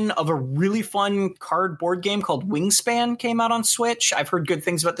version of a really fun cardboard game called Wingspan came out on Switch. I've heard good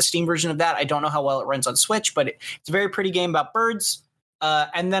things about the Steam version of that. I don't know how well it runs on Switch, but it's a very pretty game about birds.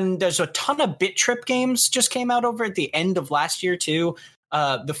 And then there's a ton of Bit Trip games just came out over at the end of last year too.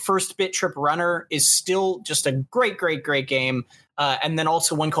 The first Bit Trip Runner is still just a great game. And then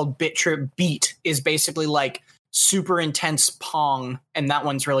also one called Bit Trip Beat is basically like super intense Pong, and that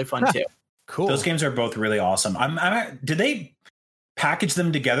one's really fun too. Cool. Those games are both really awesome. Did they package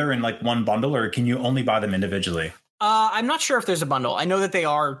them together in like one bundle, or can you only buy them individually? I'm not sure if there's a bundle. I know that they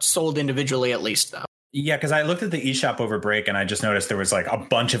are sold individually at least, though. Yeah, because I looked at the eShop over break, and I just noticed there was like a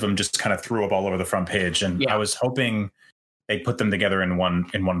bunch of them just kind of threw up all over the front page, and I was hoping they put them together in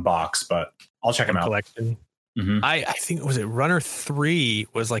one box, but I'll check them out. Collection. Mm-hmm. I think Runner 3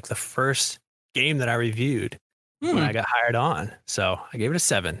 was like the first game that I reviewed when I got hired on, so I gave it a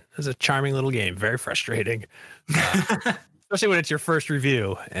 7. It was a charming little game, very frustrating, especially when it's your first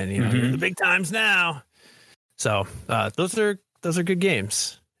review, and you know you're in the big times now. So those are good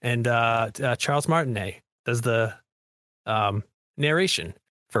games. And Charles Martinet does the narration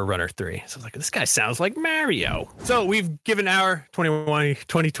for Runner 3. So I was like, this guy sounds like Mario. So we've given our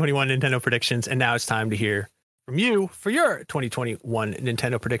 2021 Nintendo predictions, and now it's time to hear from you for your 2021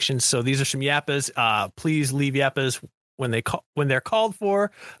 Nintendo predictions. So these are some yappas. Please leave yappas when they're called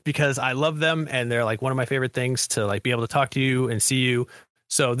for, because I love them, and they're like one of my favorite things to like be able to talk to you and see you.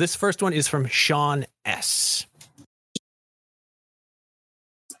 So this first one is from Sean S.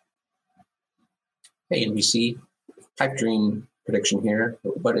 Hey, NVC. Pipe dream prediction here.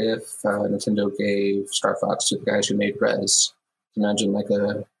 What if Nintendo gave Star Fox to the guys who made Rez? Imagine like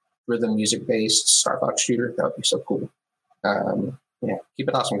a rhythm music-based Star Fox shooter. That would be so cool. Yeah, keep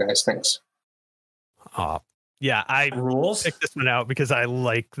it awesome, guys. Thanks. Yeah, I picked this one out because I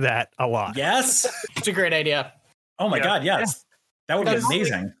like that a lot. Yes. It's a great idea. Oh my God, yes. That would be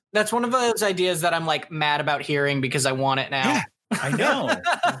amazing. That's one of those ideas that I'm like mad about hearing because I want it now. Yeah. I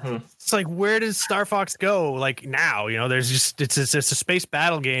know. It's like, where does Star Fox go? Like now, you know, there's just it's a space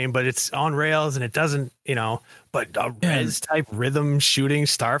battle game, but it's on rails and it doesn't, you know. But a Rez type rhythm shooting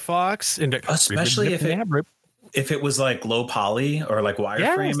Star Fox, and especially if it was like low poly or like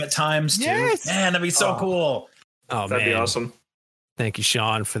wireframe at times too. Yes. Man, that'd be so cool. Oh, that'd be awesome. Thank you,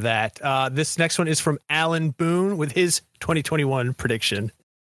 Sean, for that. This next one is from Alan Boone with his 2021 prediction.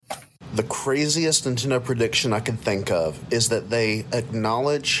 The craziest Nintendo prediction I can think of is that they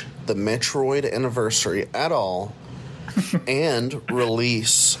acknowledge the Metroid anniversary at all and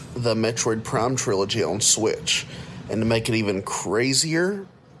release the Metroid Prime trilogy on Switch. And to make it even crazier,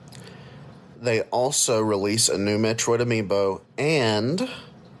 they also release a new Metroid amiibo and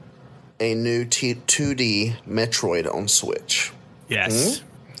a new 2D Metroid on Switch. Yes.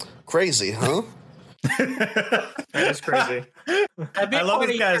 Crazy, huh? That is crazy. I love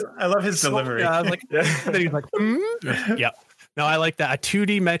this guy. I love his delivery. Yeah, he's like, yeah. No, I like that. A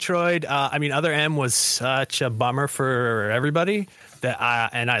 2D Metroid. I mean, Other M was such a bummer for everybody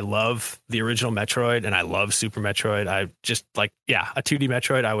and I love the original Metroid, and I love Super Metroid. I just like, a 2D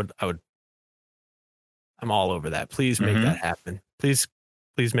Metroid. I would. I'm all over that. Please make that happen. Please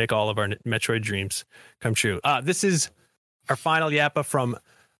make all of our Metroid dreams come true. This is our final yappa from.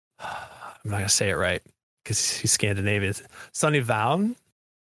 I'm not gonna say it right because he's Scandinavian. Sonny Vaughn.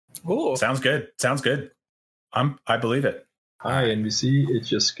 Oh, sounds good. I believe it. Hi, NVC.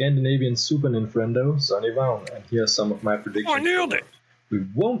 It's your Scandinavian Super Nintendo, Sonny Vaughn, and here are some of my predictions. I nailed it. We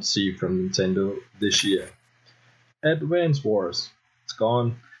won't see from Nintendo this year. Advance Wars. It's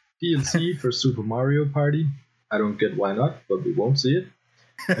gone. DLC for Super Mario Party. I don't get why not, but we won't see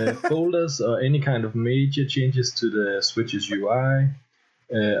it. Folders or any kind of major changes to the Switch's UI.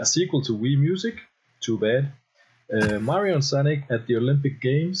 A sequel to Wii Music, too bad. Mario and Sonic at the Olympic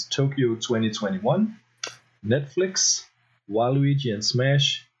Games, Tokyo 2021. Netflix, Waluigi and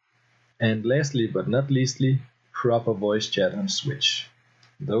Smash. And lastly but not leastly, proper voice chat on Switch.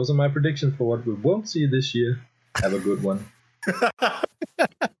 Those are my predictions for what we won't see this year. Have a good one.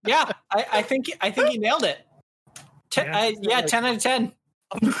 Yeah, I think you nailed it. 10 out of 10.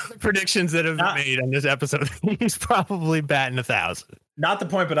 Predictions that have been made on this episode. He's probably batting 1,000. Not the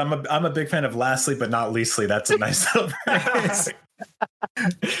point, but I'm a big fan of lastly but not leastly. That's a nice little phrase.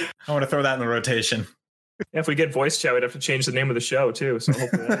 I want to throw that in the rotation. If we get voice chat, we'd have to change the name of the show too. So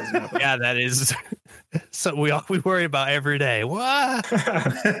hopefully that doesn't happen. Yeah, that is so we worry about every day. What?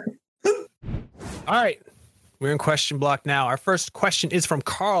 All right. We're in question block now. Our first question is from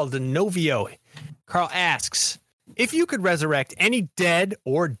Carl DeNovio. Carl asks, if you could resurrect any dead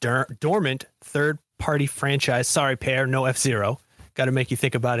or dormant third-party franchise, sorry, pair, no F-Zero, got to make you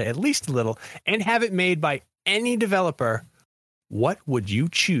think about it at least a little, and have it made by any developer, what would you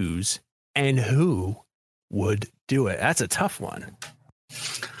choose and who would do it? That's a tough one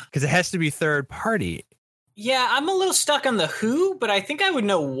because it has to be third-party. Yeah, I'm a little stuck on the who, but I think I would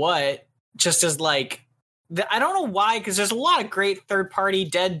know what, just as like, I don't know why, because there's a lot of great third-party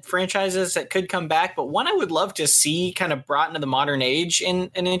dead franchises that could come back, but one I would love to see kind of brought into the modern age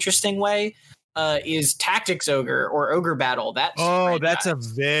in an interesting way is Tactics Ogre or Ogre Battle. That's a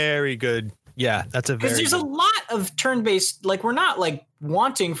very good. Yeah, that's a very. Because there's a lot of turn-based. Like, we're not like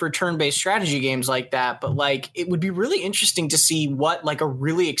wanting for turn-based strategy games like that, but like it would be really interesting to see what like a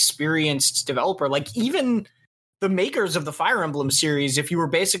really experienced developer, like even the makers of the Fire Emblem series, if you were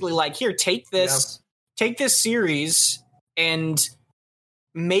basically like, here, take this. Yeah. Take this series and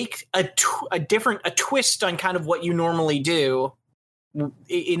make a twist on kind of what you normally do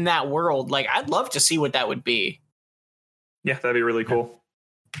in that world. Like, I'd love to see what that would be. Yeah, that'd be really cool.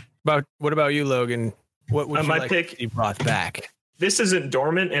 What about you, Logan? What would you my like pick to see brought back? This isn't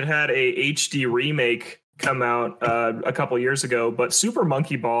dormant. It had a HD remake come out a couple years ago, but Super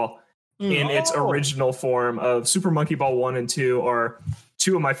Monkey Ball in its original form of Super Monkey Ball 1 and 2 are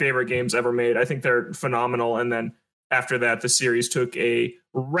two of my favorite games ever made. I think they're phenomenal. And then after that, the series took a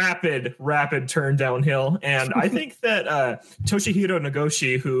rapid turn downhill. And I think that Toshihiro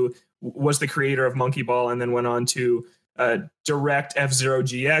Nagoshi, who was the creator of Monkey Ball and then went on to direct F-Zero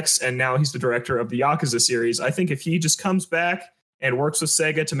GX, and now he's the director of the Yakuza series. I think if he just comes back and works with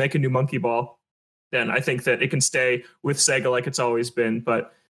Sega to make a new Monkey Ball, then I think that it can stay with Sega like it's always been.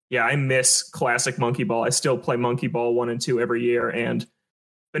 But yeah, I miss classic Monkey Ball. I still play Monkey Ball 1 and 2 every year, and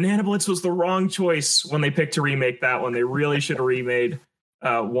Banana Blitz was the wrong choice when they picked to remake that one. They really should have remade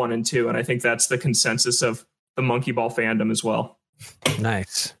 1 and 2, and I think that's the consensus of the Monkey Ball fandom as well.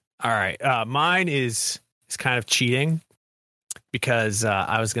 Nice. All right. Mine is kind of cheating because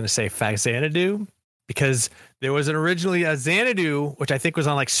I was going to say Xanadu, because there was originally a Xanadu, which I think was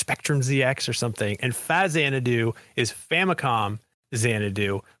on like Spectrum ZX or something, and Xanadu is Famicom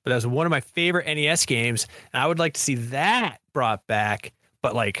Xanadu, but that was one of my favorite NES games, and I would like to see that brought back,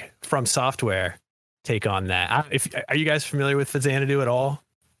 but like From Software take on that. Are you guys familiar with Xanadu at all?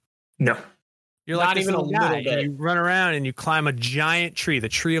 No. You're not like even a little bit. And you run around and you climb a giant tree. The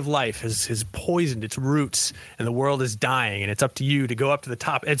tree of life has poisoned its roots, and the world is dying, and it's up to you to go up to the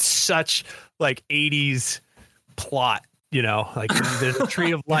top. It's such like 80s plot. You know, like there's a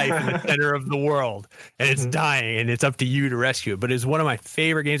tree of life in the center of the world, and it's dying, and it's up to you to rescue it. But it's one of my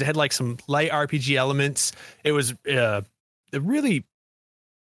favorite games. It had like some light RPG elements. It was a really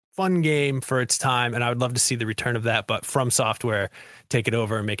fun game for its time, and I would love to see the return of that. But From Software take it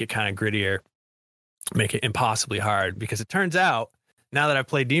over and make it kind of grittier, make it impossibly hard. Because it turns out, now that I've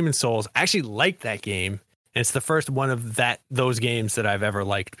played Demon's Souls, I actually like that game, and it's the first one of those games that I've ever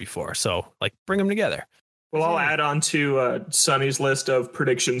liked before. So, like, bring them together. Well, I'll add on to Sonny's list of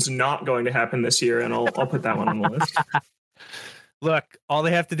predictions not going to happen this year, and I'll put that one on the list. Look, all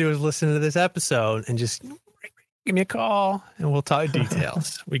they have to do is listen to this episode and just give me a call, and we'll talk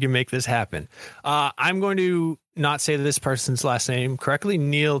details. We can make this happen. I'm going to not say this person's last name correctly.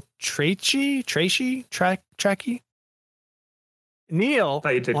 Neil Tracy. Neil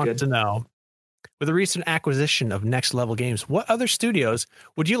wants to know, with the recent acquisition of Next Level Games, what other studios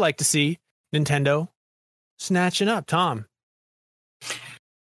would you like to see Nintendo snatching up? Tom?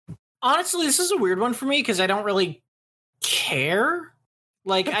 Honestly, this is a weird one for me because I don't really care.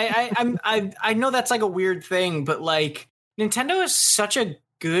 Like, I know that's like a weird thing, but like Nintendo has such a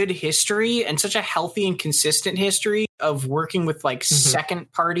good history and such a healthy and consistent history of working with like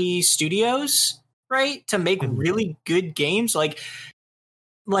second party studios, right? To make really good games. Like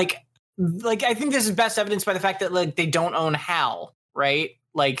I think this is best evidenced by the fact that like they don't own HAL, right?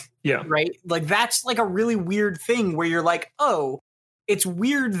 Like, yeah, right. Like that's like a really weird thing where you're like, oh, it's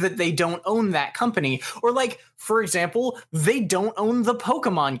weird that they don't own that company. Or like, for example, they don't own the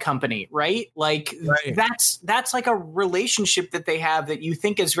Pokemon company, right? Like that's like a relationship that they have that you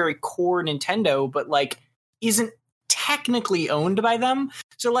think is very core Nintendo, but like isn't technically owned by them.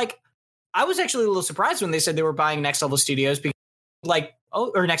 So like, I was actually a little surprised when they said they were buying Next Level Studios, because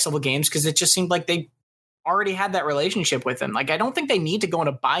or Next Level Games, because it just seemed like they already had that relationship with them. Like, I don't think they need to go on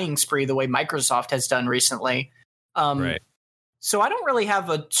a buying spree the way Microsoft has done recently. Right. So I don't really have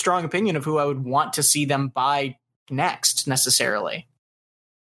a strong opinion of who I would want to see them buy next necessarily.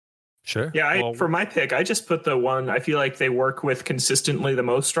 Sure. Yeah, for my pick, I just put the one I feel like they work with consistently the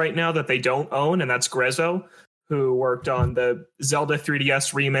most right now that they don't own, and that's Grezzo, who worked on the Zelda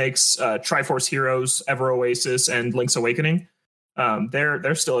 3DS remakes, Triforce Heroes, Ever Oasis, and Link's Awakening.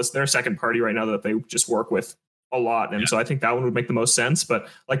 They're still their second party right now that they just work with a lot, and so I think that one would make the most sense. But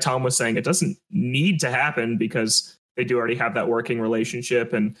like Tom was saying, it doesn't need to happen because they do already have that working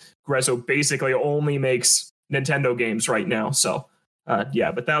relationship, and Grezzo basically only makes Nintendo games right now. So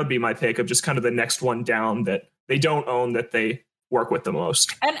but that would be my pick of just kind of the next one down that they don't own that they work with the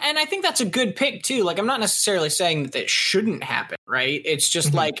most. And I think that's a good pick too. Like, I'm not necessarily saying that it shouldn't happen, right? It's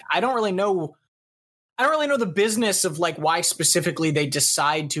just like, I don't really know the business of like why specifically they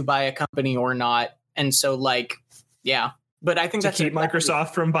decide to buy a company or not. And so like, yeah, but I think to keep Microsoft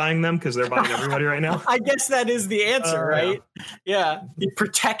from buying them because they're buying everybody right now. I guess that is the answer, right? Yeah. You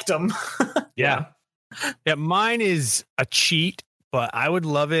protect them. Yeah. Mine is a cheat, but I would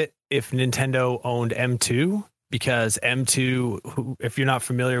love it if Nintendo owned M2, because M2, if you're not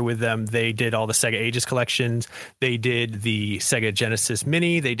familiar with them, they did all the Sega Ages collections. They did the Sega Genesis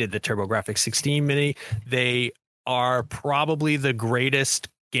Mini. They did the TurboGrafx 16 Mini. They are probably the greatest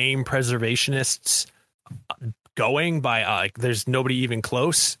game preservationists going by, like, there's nobody even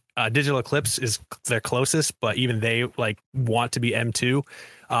close. Digital Eclipse is their closest, but even they like want to be M2.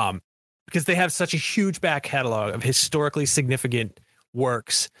 Because they have such a huge back catalog of historically significant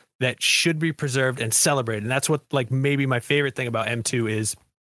works that should be preserved and celebrated. And that's what, like, maybe my favorite thing about M2 is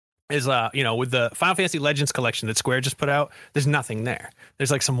with the Final Fantasy Legends collection that Square just put out, there's nothing there.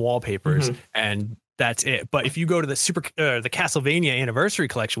 There's like some wallpapers and that's it. But if you go to the the Castlevania Anniversary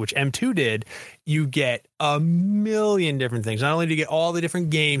Collection, which M2 did, you get a million different things. Not only do you get all the different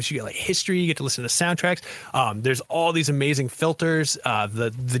games, you get like history, you get to listen to soundtracks. There's all these amazing filters,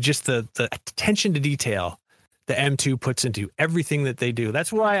 the attention to detail that M2 puts into everything that they do.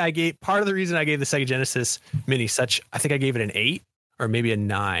 That's why part of the reason I gave the Sega Genesis Mini I think I gave it an 8 or maybe a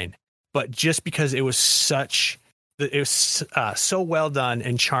 9, but just because it was so well done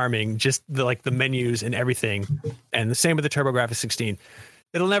and charming, just the menus and everything. And the same with the TurboGrafx 16.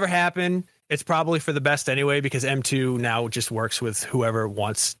 It'll never happen. It's probably for the best anyway, because M2 now just works with whoever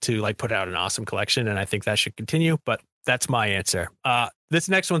wants to like put out an awesome collection. And I think that should continue, but that's my answer. This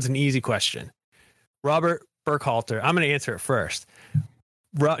next one's an easy question. Robert Burkhalter, I'm going to answer it first.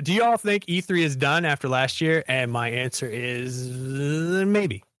 Do you all think E3 is done after last year? And my answer is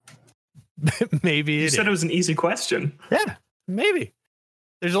maybe. Maybe you said it was an easy question. Yeah, maybe.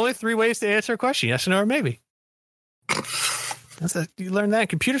 There's only 3 ways to answer a question: yes, no, or maybe. You learn that in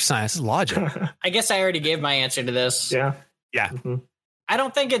computer science. It's logic. I guess I already gave my answer to this. Yeah. Mm-hmm. I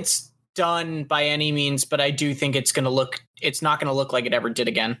don't think it's done by any means, but I do think it's not going to look like it ever did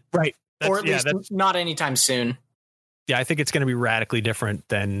again. Right. Or at least not anytime soon. Yeah, I think it's going to be radically different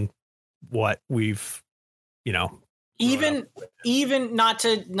than what we've, Even not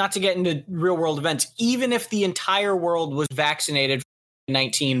to get into real world events, even if the entire world was vaccinated for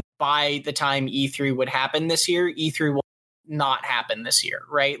COVID-19 by the time E3 would happen this year, E3 will not happen this year,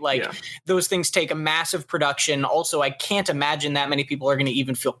 right? Those things take a massive production. Also, I can't imagine that many people are going to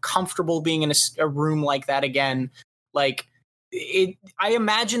even feel comfortable being in a room like that again. I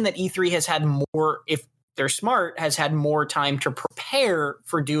imagine that E3 has had more, if they're smart, has had more time to prepare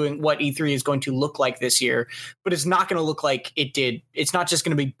for doing what E3 is going to look like this year, but it's not going to look like it did. It's not just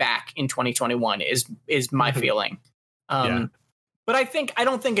going to be back in 2021 is my feeling. But I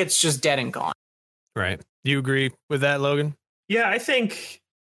don't think it's just dead and gone. Right. Do you agree with that, Logan? Yeah, I think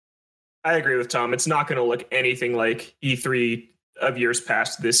I agree with Tom. It's not going to look anything like E3 of years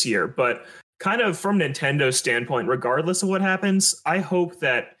past this year, but kind of from Nintendo's standpoint, regardless of what happens, I hope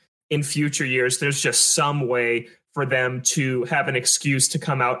that in future years, there's just some way for them to have an excuse to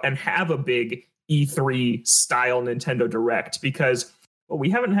come out and have a big E3 style Nintendo Direct, because we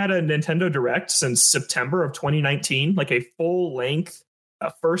haven't had a Nintendo Direct since September of 2019, like a full length,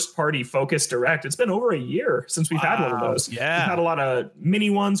 first party focused Direct. It's been over a year since we've had one of those. Yeah. We've had a lot of mini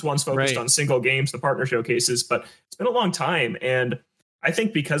ones focused on single games, the partner showcases, but it's been a long time. And I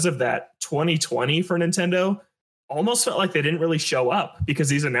think because of that, 2020 for Nintendo almost felt like they didn't really show up, because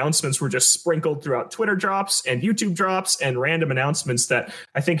these announcements were just sprinkled throughout Twitter drops and YouTube drops and random announcements that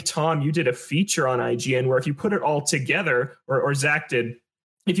I think, Tom, you did a feature on IGN where if you put it all together, or Zach did,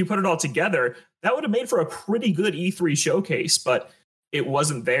 if you put it all together, that would have made for a pretty good E3 showcase, but it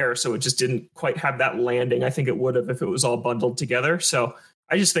wasn't there. So it just didn't quite have that landing I think it would have if it was all bundled together. So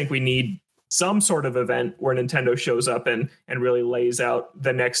I just think we need some sort of event where Nintendo shows up and really lays out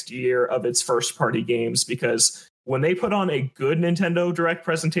the next year of its first party games, because when they put on a good Nintendo Direct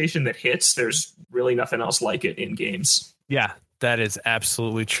presentation that hits, there's really nothing else like it in games. Yeah, that is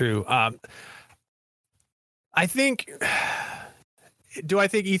absolutely true. I think. Do I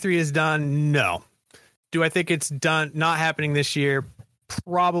think E3 is done? No. Do I think it's done? Not happening this year?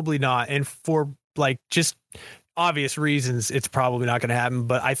 Probably not. And for like just obvious reasons, it's probably not going to happen.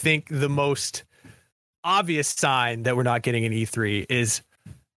 But I think the most obvious sign that we're not getting an E3 is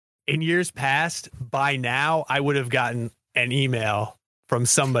in years past, by now, I would have gotten an email from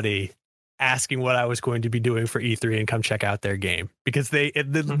somebody asking what I was going to be doing for E3 and come check out their game, because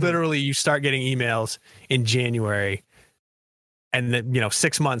literally you start getting emails in January and then,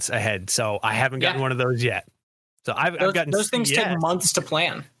 6 months ahead. So I haven't gotten one of those yet. So I've gotten those things take months to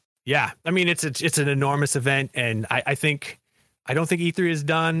plan. Yeah. I mean, it's an enormous event. And I don't think E3 is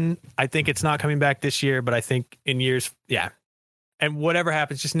done. I think it's not coming back this year, but I think in years. Yeah. And whatever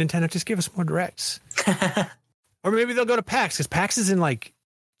happens, just Nintendo, just give us more directs. Or maybe they'll go to PAX, because PAX is in like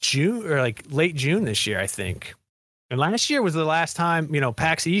June or like late June this year, I think. And last year was the last time,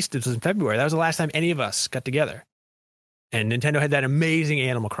 PAX East, it was in February. That was the last time any of us got together. And Nintendo had that amazing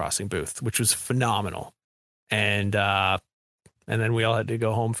Animal Crossing booth, which was phenomenal. And then we all had to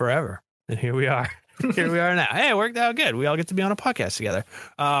go home forever. And here we are. Here we are now. Hey, it worked out good. We all get to be on a podcast together.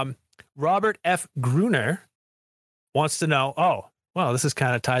 Robert F. Gruner wants to know, this is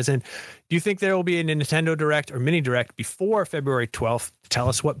kind of ties in. Do you think there will be a Nintendo Direct or Mini Direct before February 12th to tell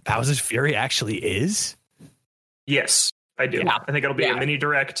us what Bowser's Fury actually is? Yes, I do. Yeah. I think it'll be a Mini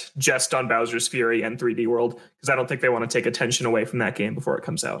Direct just on Bowser's Fury and 3D World, because I don't think they want to take attention away from that game before it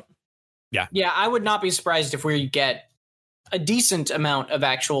comes out. Yeah, I would not be surprised if we get a decent amount of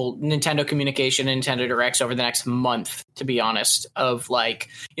actual Nintendo communication, Nintendo Directs over the next month, to be honest, of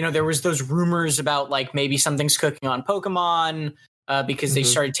there was those rumors about maybe something's cooking on Pokemon because they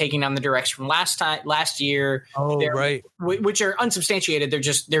started taking down the Directs from last year. Oh, right. Which are unsubstantiated.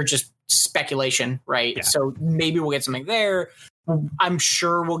 They're just speculation, right? Yeah. So maybe we'll get something there. I'm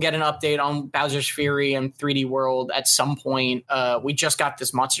sure we'll get an update on Bowser's Fury and 3D World at some point. We just got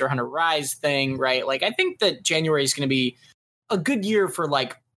this Monster Hunter Rise thing, right? I think that January is going to be a good year for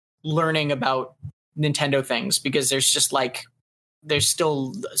learning about Nintendo things, because there's just there's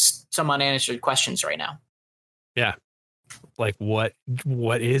still some unanswered questions right now. Yeah. What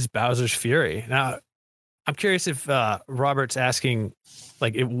is Bowser's Fury? Now, I'm curious if Robert's asking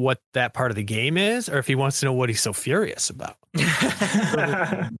what that part of the game is, or if he wants to know what he's so furious about.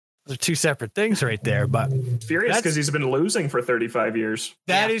 Those are two separate things right there. But furious because he's been losing for 35 years.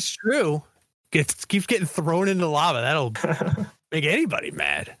 That is true. Keeps getting thrown into lava. That'll make anybody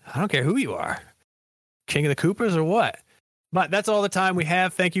mad. I don't care who you are, King of the Koopas or what. But that's all the time we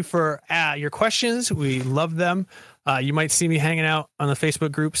have. Thank you for your questions. We love them. You might see me hanging out on the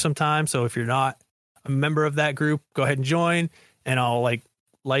Facebook group sometime. So if you're not a member of that group, go ahead and join. And I'll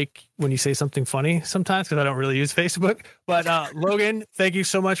like when you say something funny sometimes, because I don't really use Facebook. But Logan, thank you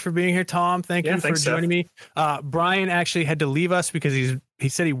so much for being here. Tom, thank you for joining me. Brian actually had to leave us because he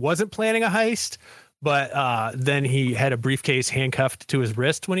said he wasn't planning a heist, but then he had a briefcase handcuffed to his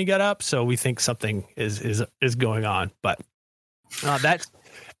wrist when he got up. So we think something is going on. But that's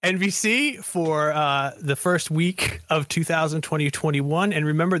NVC for the first week of 2020-21. And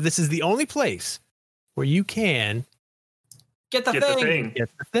remember, this is the only place where you can Get the thing. Get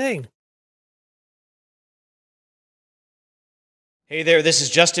the thing. Hey there, this is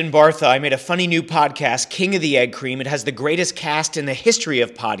Justin Bartha. I made a funny new podcast, King of the Egg Cream. It has the greatest cast in the history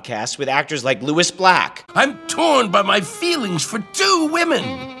of podcasts, with actors like Louis Black. I'm torn by my feelings for two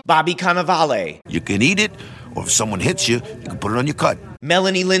women. Bobby Cannavale. You can eat it, or if someone hits you, you can put it on your cut.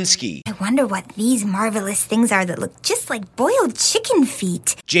 Melanie Linsky. I wonder what these marvelous things are that look just like boiled chicken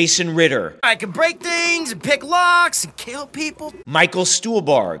feet. Jason Ritter. I can break things and pick locks and kill people. Michael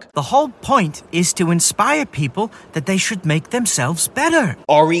Stuhlbarg. The whole point is to inspire people that they should make themselves better.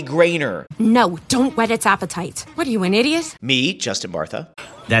 Ari Grainer. No, don't whet its appetite. What are you, an idiot? Me, Justin Bartha.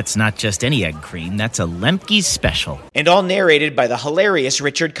 That's not just any egg cream, that's a Lemke's special. And all narrated by the hilarious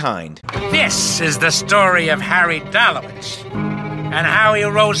Richard Kind. This is the story of Harry Dalowitz and how he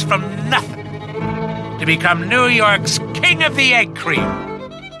rose from nothing to become New York's King of the Egg Cream.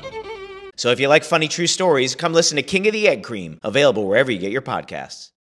 So if you like funny true stories, come listen to King of the Egg Cream, available wherever you get your podcasts.